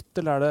kommer du dit,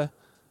 eller er det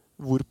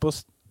hvor på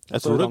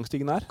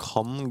rangstigen er? Jeg tror det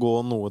kan gå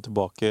noe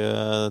tilbake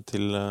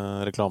til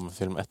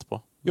reklamefilm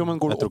etterpå. Jo, men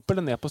går du opp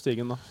eller ned på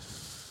stigen da?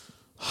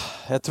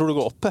 Jeg tror det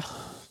går opp,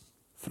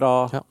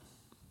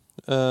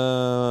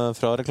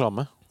 Fra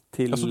reklame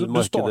til altså, du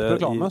starter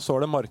reklame, så er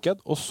det marked,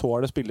 og så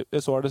er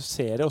det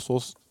serie, og så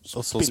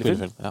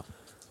spillefilm.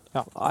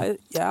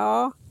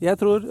 Jeg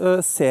tror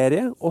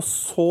serie, og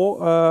så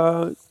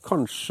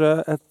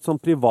kanskje et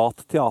sånn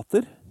privat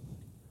teater,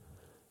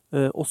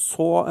 og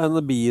så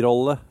en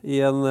birolle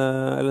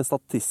eller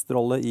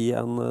statistrolle i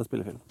en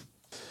spillefilm.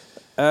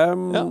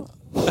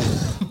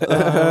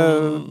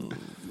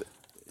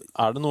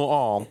 Er det noe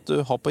annet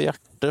du har på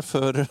hjertet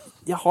før...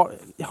 Jeg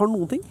har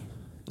noen ting.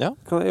 Ja.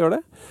 Kan jeg gjøre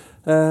det?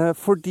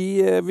 Fordi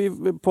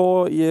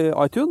i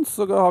iTunes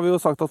så har vi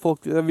jo sagt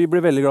at vi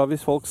blir veldig glad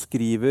hvis folk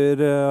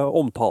skriver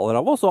omtaler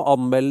av oss og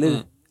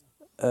anmelder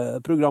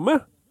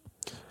programmet.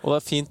 Og det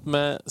er fint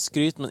med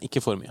skryt, men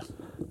ikke for mye.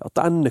 At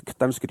det er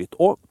nøktern skryt.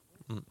 Og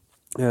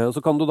så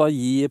kan du da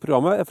gi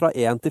programmet fra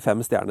 1 til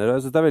 5 stjerner.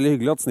 Jeg synes det er veldig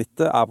hyggelig at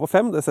snittet er på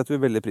 5. Det setter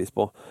vi veldig pris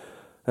på.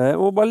 Jeg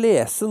må bare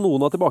lese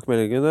noen av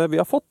tilbakemeldingene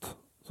vi har fått.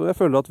 Så jeg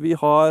føler at vi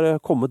har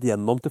kommet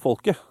gjennom til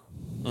folket.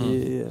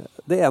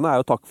 Det ene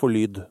er jo takk for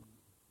lyd.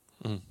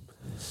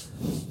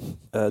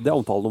 Det er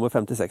omtale nummer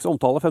 56.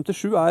 Omtale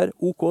 57 er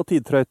OK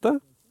tidtrøyte.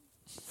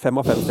 5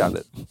 av 5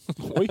 stjerner.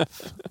 Oi.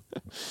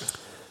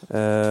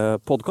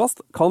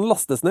 Podcast kan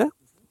lastes ned.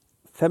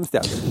 5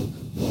 stjerner.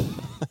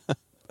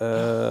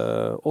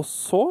 Og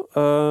så,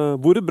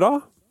 hvor bra?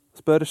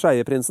 Spør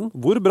Skeieprinsen.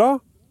 Hvor bra?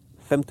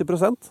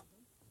 50%.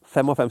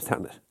 5 av 5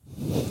 stjerner.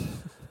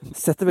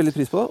 Setter veldig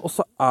pris på det. Og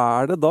så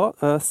er det da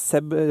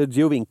Seb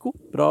Giovinco,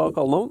 bra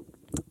kallenavn.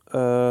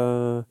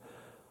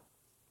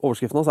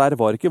 Overskriften hans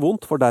var ikke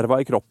vondt, for der var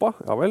i kroppa.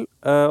 Ja vel.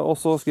 Og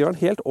så skriver han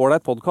helt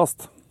ålreit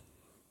podcast.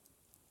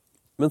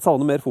 Men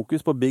savner mer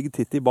fokus på big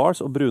titty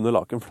bars og brune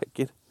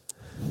lakenflekker.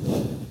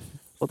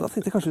 Og da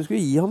tenkte jeg kanskje vi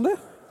skulle gi ham det.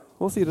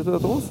 Hva sier du til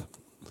det, Thomas?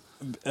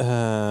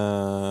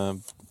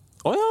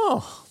 Ja!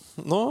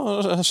 Nå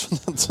skjønner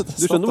jeg.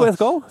 Du skjønner hvor jeg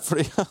skal?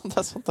 Fordi, ja, det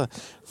er sant det.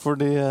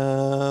 Fordi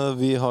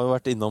vi har jo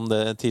vært innom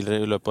det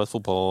tidligere i løpet av et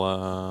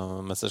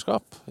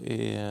fotballmesterskap i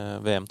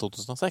VM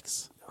 2006.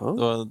 Ja.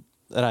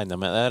 Jeg regner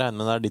med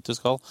det er dit du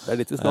skal. Det er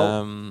dit vi skal.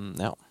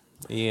 Ja.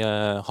 I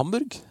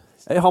Hamburg.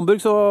 I Hamburg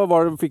så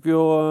fikk vi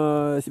jo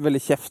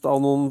veldig kjeft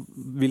av noen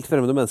vilt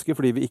fremmede mennesker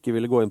fordi vi ikke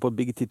ville gå inn på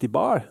Big Titty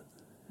Bar.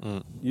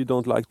 You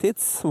don't like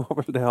tits, var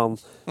vel det han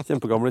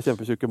kjempegamle,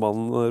 kjempetjukke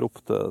mannen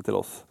ropte til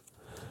oss.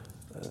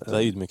 Det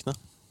er ydmykende.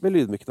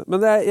 Veldig ydmykende. Men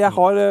jeg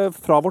har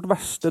fra vårt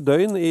verste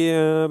døgn i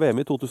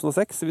VM i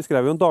 2006, vi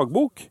skrev jo en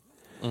dagbok.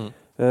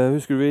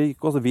 Husker du vi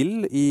gikk oss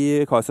vill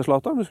i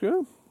Kaiserslautern, husker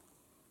du?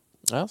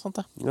 Ja, sant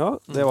det. Ja,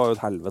 det var jo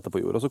et helvete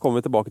på jord. Og så kom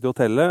vi tilbake til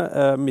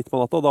hotellet midt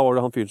på natta, og da var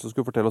det han fyren som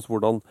skulle fortelle oss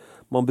hvordan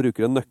man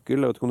bruker en nøkkel.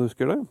 Jeg vet ikke om du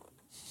husker det?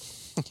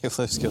 Jo,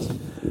 jeg husker det.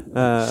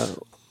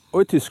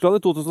 Og i Tyskland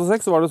i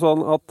 2006 så var det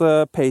sånn at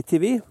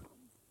Pay-TV,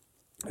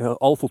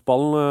 all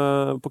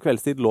fotballen på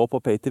kveldstid lå på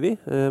Pay-TV,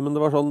 men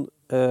det var sånn,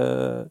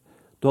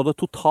 du hadde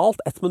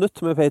totalt 1 minutt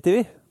med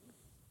Pay-TV.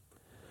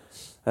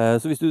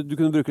 Så hvis du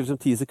kunne bruke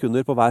liksom 10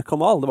 sekunder på hver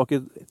kanal, det var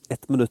ikke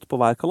 1 minutt på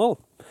hver kanal,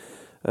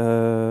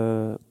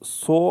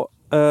 så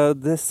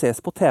det ses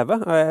på TV.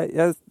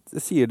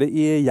 Jeg sier det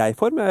i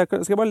jeg-form.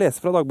 Skal jeg bare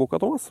lese fra dagboka,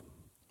 Thomas?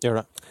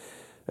 Gjør det.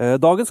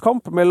 Dagens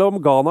kamp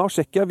mellom Ghana og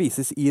Tsjekkia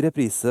vises i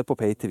reprise på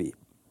Pay-TV.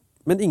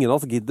 Men ingen av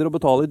oss gidder å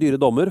betale dyre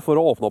dommer for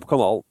å åpne opp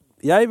kanalen.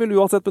 Jeg vil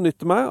uansett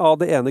benytte meg av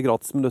det ene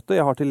gratisminuttet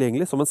jeg har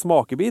tilgjengelig som en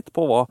smakebit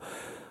på hva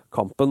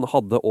kampen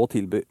hadde å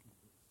tilby.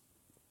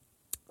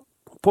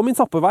 På min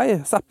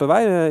zappevei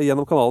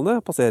gjennom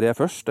kanalene passerer jeg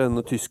først en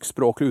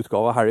tyskspråklig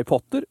utgave av Harry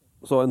Potter,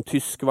 så en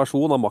tysk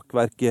versjon av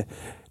makkverket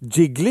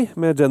Jiggly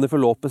med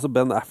Jennifer Lopez og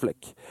Ben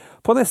Affleck.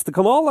 På neste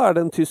kanal er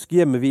det en tysk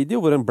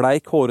hjemmevideo hvor en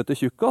bleik, hårete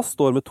tjukkas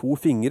står med 2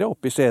 fingre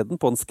oppi skjeden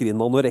på en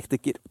skrin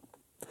anorektiker.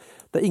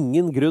 Det er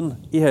ingen grunn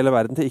i hele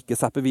verden til ikke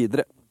zappe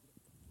videre.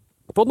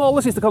 På den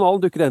aller siste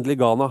kanalen dukker endelig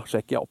Ghana,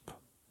 Tsjekkia opp.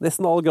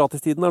 Nesten all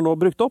gratistiden er nå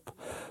brukt opp,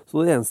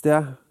 så det eneste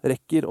jeg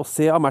rekker å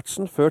se av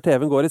matchen før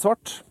TV-en går i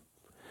svart,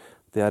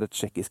 det er et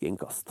tsjekkisk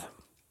innkast.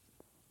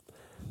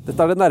 Dette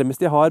er det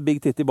nærmeste jeg har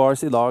Big Titty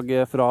Bars i dag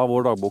fra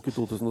vår dagbok i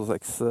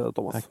 2006,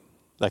 Thomas.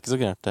 Det er ikke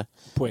så gærent det.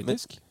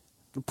 Poetisk.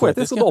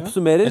 Poetisk, og det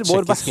oppsummerer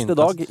vår verste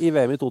dag i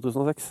VM i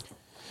 2006.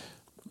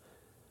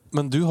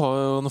 Men du har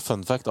jo noe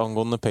fun fact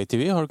angående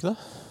Pay-TV, har du ikke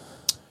det?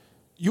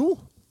 Jo,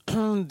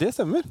 det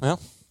stemmer. Ja.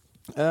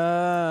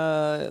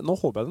 Nå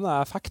håper jeg den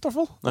er fact, i hvert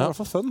fall. Det er i hvert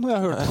fall fun, når jeg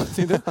har hørt det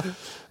tidligere.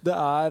 Det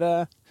er...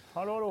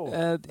 Jeg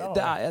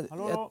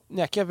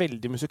er ikke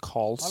veldig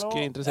musikalsk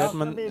interessert,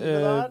 men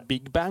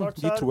Big Bang,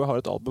 de tror jeg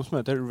har et album som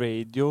heter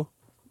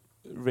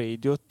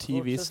Radio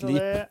TV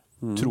Sleep,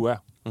 tror jeg.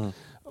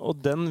 Og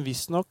den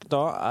visstnok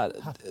da er...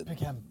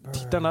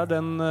 Tittelen er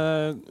den...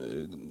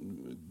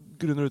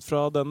 grunner ut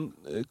fra den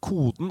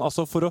koden,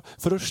 altså for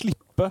å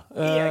slippe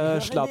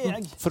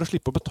sladden, for å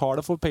slippe å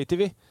betale for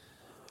Pay-TV,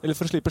 eller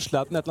for å slippe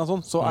sladden et eller annet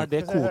sånt, så er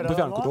det koden på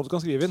fjernkontroll du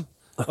kan skrive inn.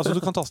 Altså du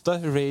kan taste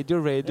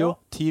Radio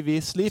TV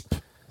Sleep,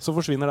 så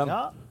forsvinner den.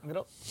 Ja,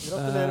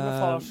 gratulerer med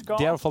farskap.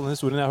 Det er i hvert fall den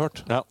historien jeg har hørt.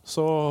 Ja.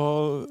 Så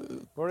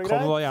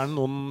kan da gjerne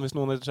noen, hvis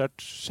noen er interessert,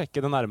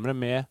 sjekke det nærmere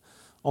med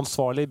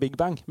ansvarlig Big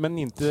Bang, men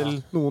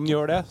inntil noen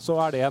gjør det, så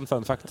er det en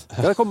fun fact.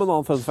 Kan det komme en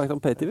annen fun fact om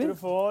Pay-TV? Du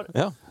får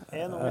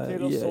en unger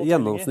til, og så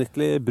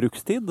gjennomsnittlig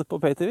brukstid på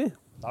Pay-TV?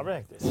 Da blir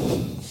det hektisk.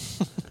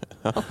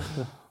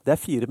 Det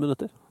er 4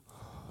 minutter.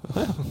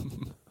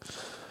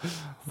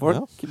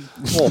 Folk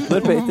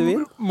åpner Pay-TV.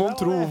 Må man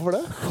tro hvorfor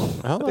det?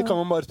 Det kan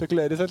man bare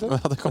spekulere i selv.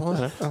 Ja, det kan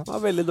man gjøre. Det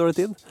er veldig dårlig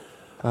tid.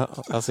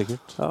 Ja,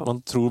 sikkert. Ja. Man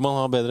tror man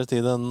har bedre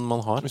tid enn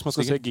man har. Hvis man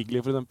skal se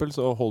Giggly for eksempel,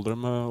 så holder de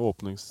med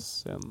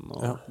åpningsscenen.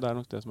 Det er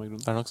nok det som er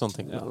grunnen. Det er nok sånne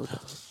ting. Ja.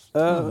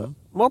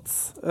 Mats,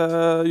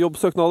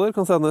 jobbsøknader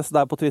kan sendes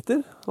der på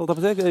Twitter.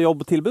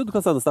 Jobbtilbud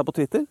kan sendes der på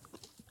Twitter.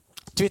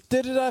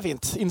 Twitter er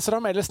fint.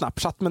 Instagram eller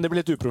Snapchat, men det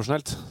blir litt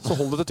uprofesjonelt. Så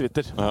hold det til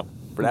Twitter. Ja.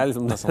 For det er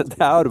liksom, det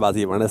er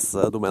arbeidsgivernes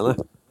domene.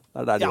 Det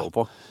er der de holder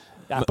på.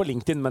 Jeg er på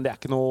LinkedIn, men det er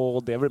ikke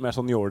noe, det blir mer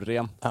sånn jålere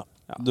igjen. Ja.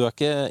 Du er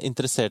ikke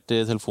interessert i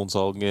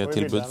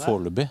telefonsalgtilbud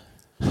foreløpig?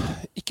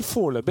 Ikke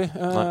foreløpig.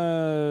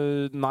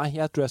 Nei,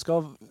 jeg tror jeg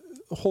skal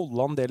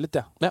holde an det litt,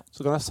 ja.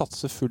 Så kan jeg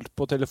satse fullt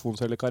på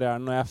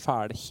telefonselgerkarrieren når jeg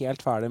er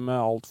helt ferdig med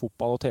alt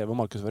fotball og TV og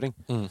markedsføring.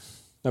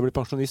 Når jeg blir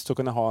pensjonist, så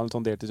kan jeg ha en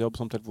sånn deltidsjobb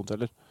som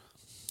telefonselger.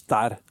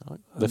 Der.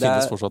 Det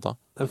finnes fortsatt da.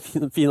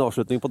 En fin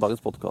avslutning på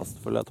dagens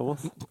podcast, føler jeg,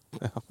 Thomas.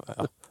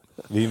 Ja.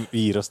 Vi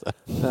gir oss det.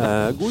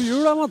 God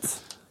jul da, Mats!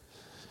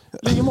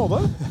 Like måte.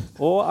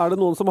 Og er det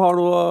noen som har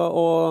noe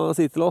å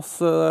si til oss,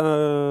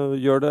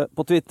 gjør det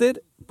på Twitter,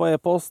 på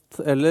e-post,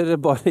 eller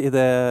bare i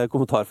det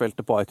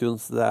kommentarfeltet på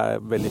iTunes. Det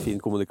er veldig fin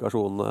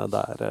kommunikasjon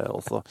der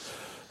også.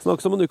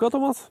 Snakkes om en uke,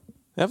 Thomas.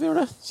 Ja, vi gjør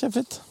det.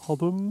 Kjempefint. Ha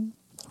det.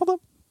 Ha det.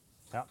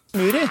 Ja.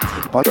 Muri.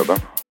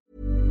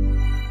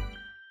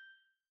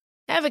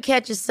 Ever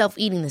catch yourself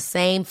eating the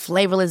same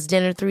flavorless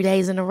dinner 3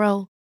 days in a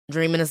row?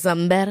 Dreaming of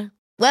something better?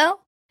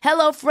 Well,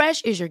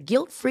 HelloFresh is your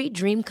guilt-free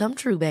dream come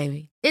true,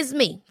 baby. It's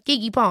me,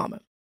 Keke Palmer.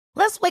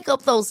 Let's wake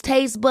up those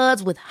taste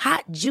buds with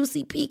hot,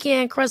 juicy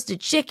pecan-crusted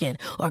chicken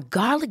or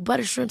garlic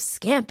butter shrimp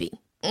scampi.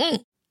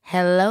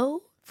 Hello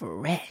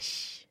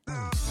Fresh.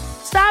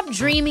 Stop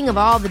dreaming of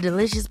all the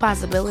delicious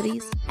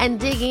possibilities and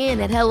dig in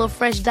at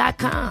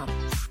HelloFresh.com.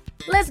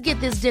 Let's get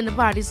this dinner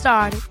party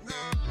started.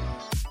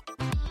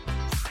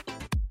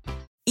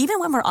 Even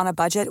when we're on a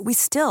budget, we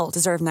still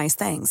deserve nice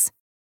things.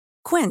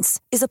 Quince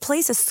is a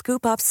place to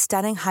scoop up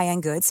stunning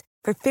high-end goods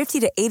for 50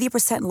 to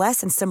 80%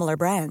 less than similar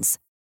brands.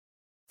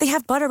 They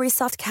have buttery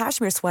soft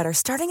cashmere sweaters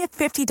starting at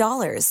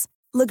 $50,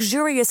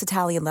 luxurious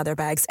Italian leather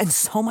bags, and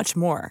so much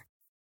more.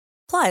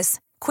 Plus,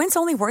 Quince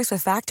only works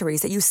with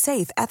factories that use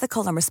safe,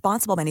 ethical, and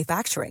responsible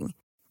manufacturing.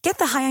 Get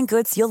the high-end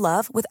goods you'll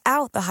love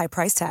without the high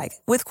price tag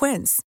with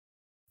Quince.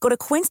 Go to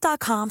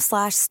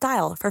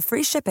quince.com/style for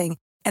free shipping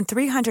and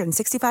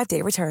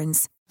 365-day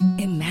returns.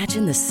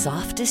 Imagine the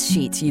softest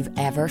sheets you've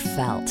ever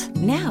felt.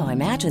 Now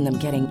imagine them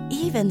getting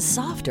even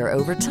softer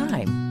over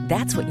time.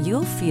 That's what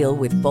you'll feel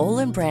with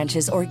Boll &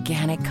 Branch's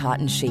organic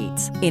cotton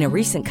sheets. In a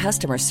recent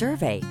customer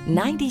survey,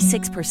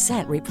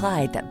 96%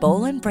 replied that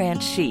Boll &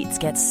 Branch sheets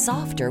get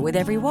softer with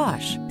every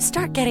wash.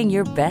 Start getting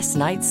your best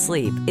night's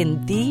sleep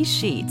in these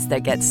sheets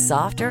that get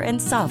softer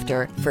and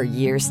softer for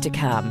years to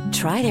come.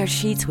 Try their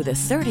sheets with a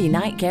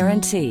 30-night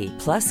guarantee.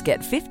 Plus, get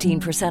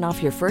 15%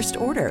 off your first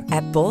order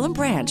at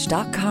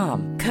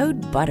bollandbranch.com.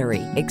 Code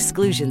BUTTERY.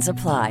 Exclusions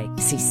apply.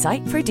 See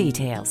site for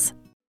details.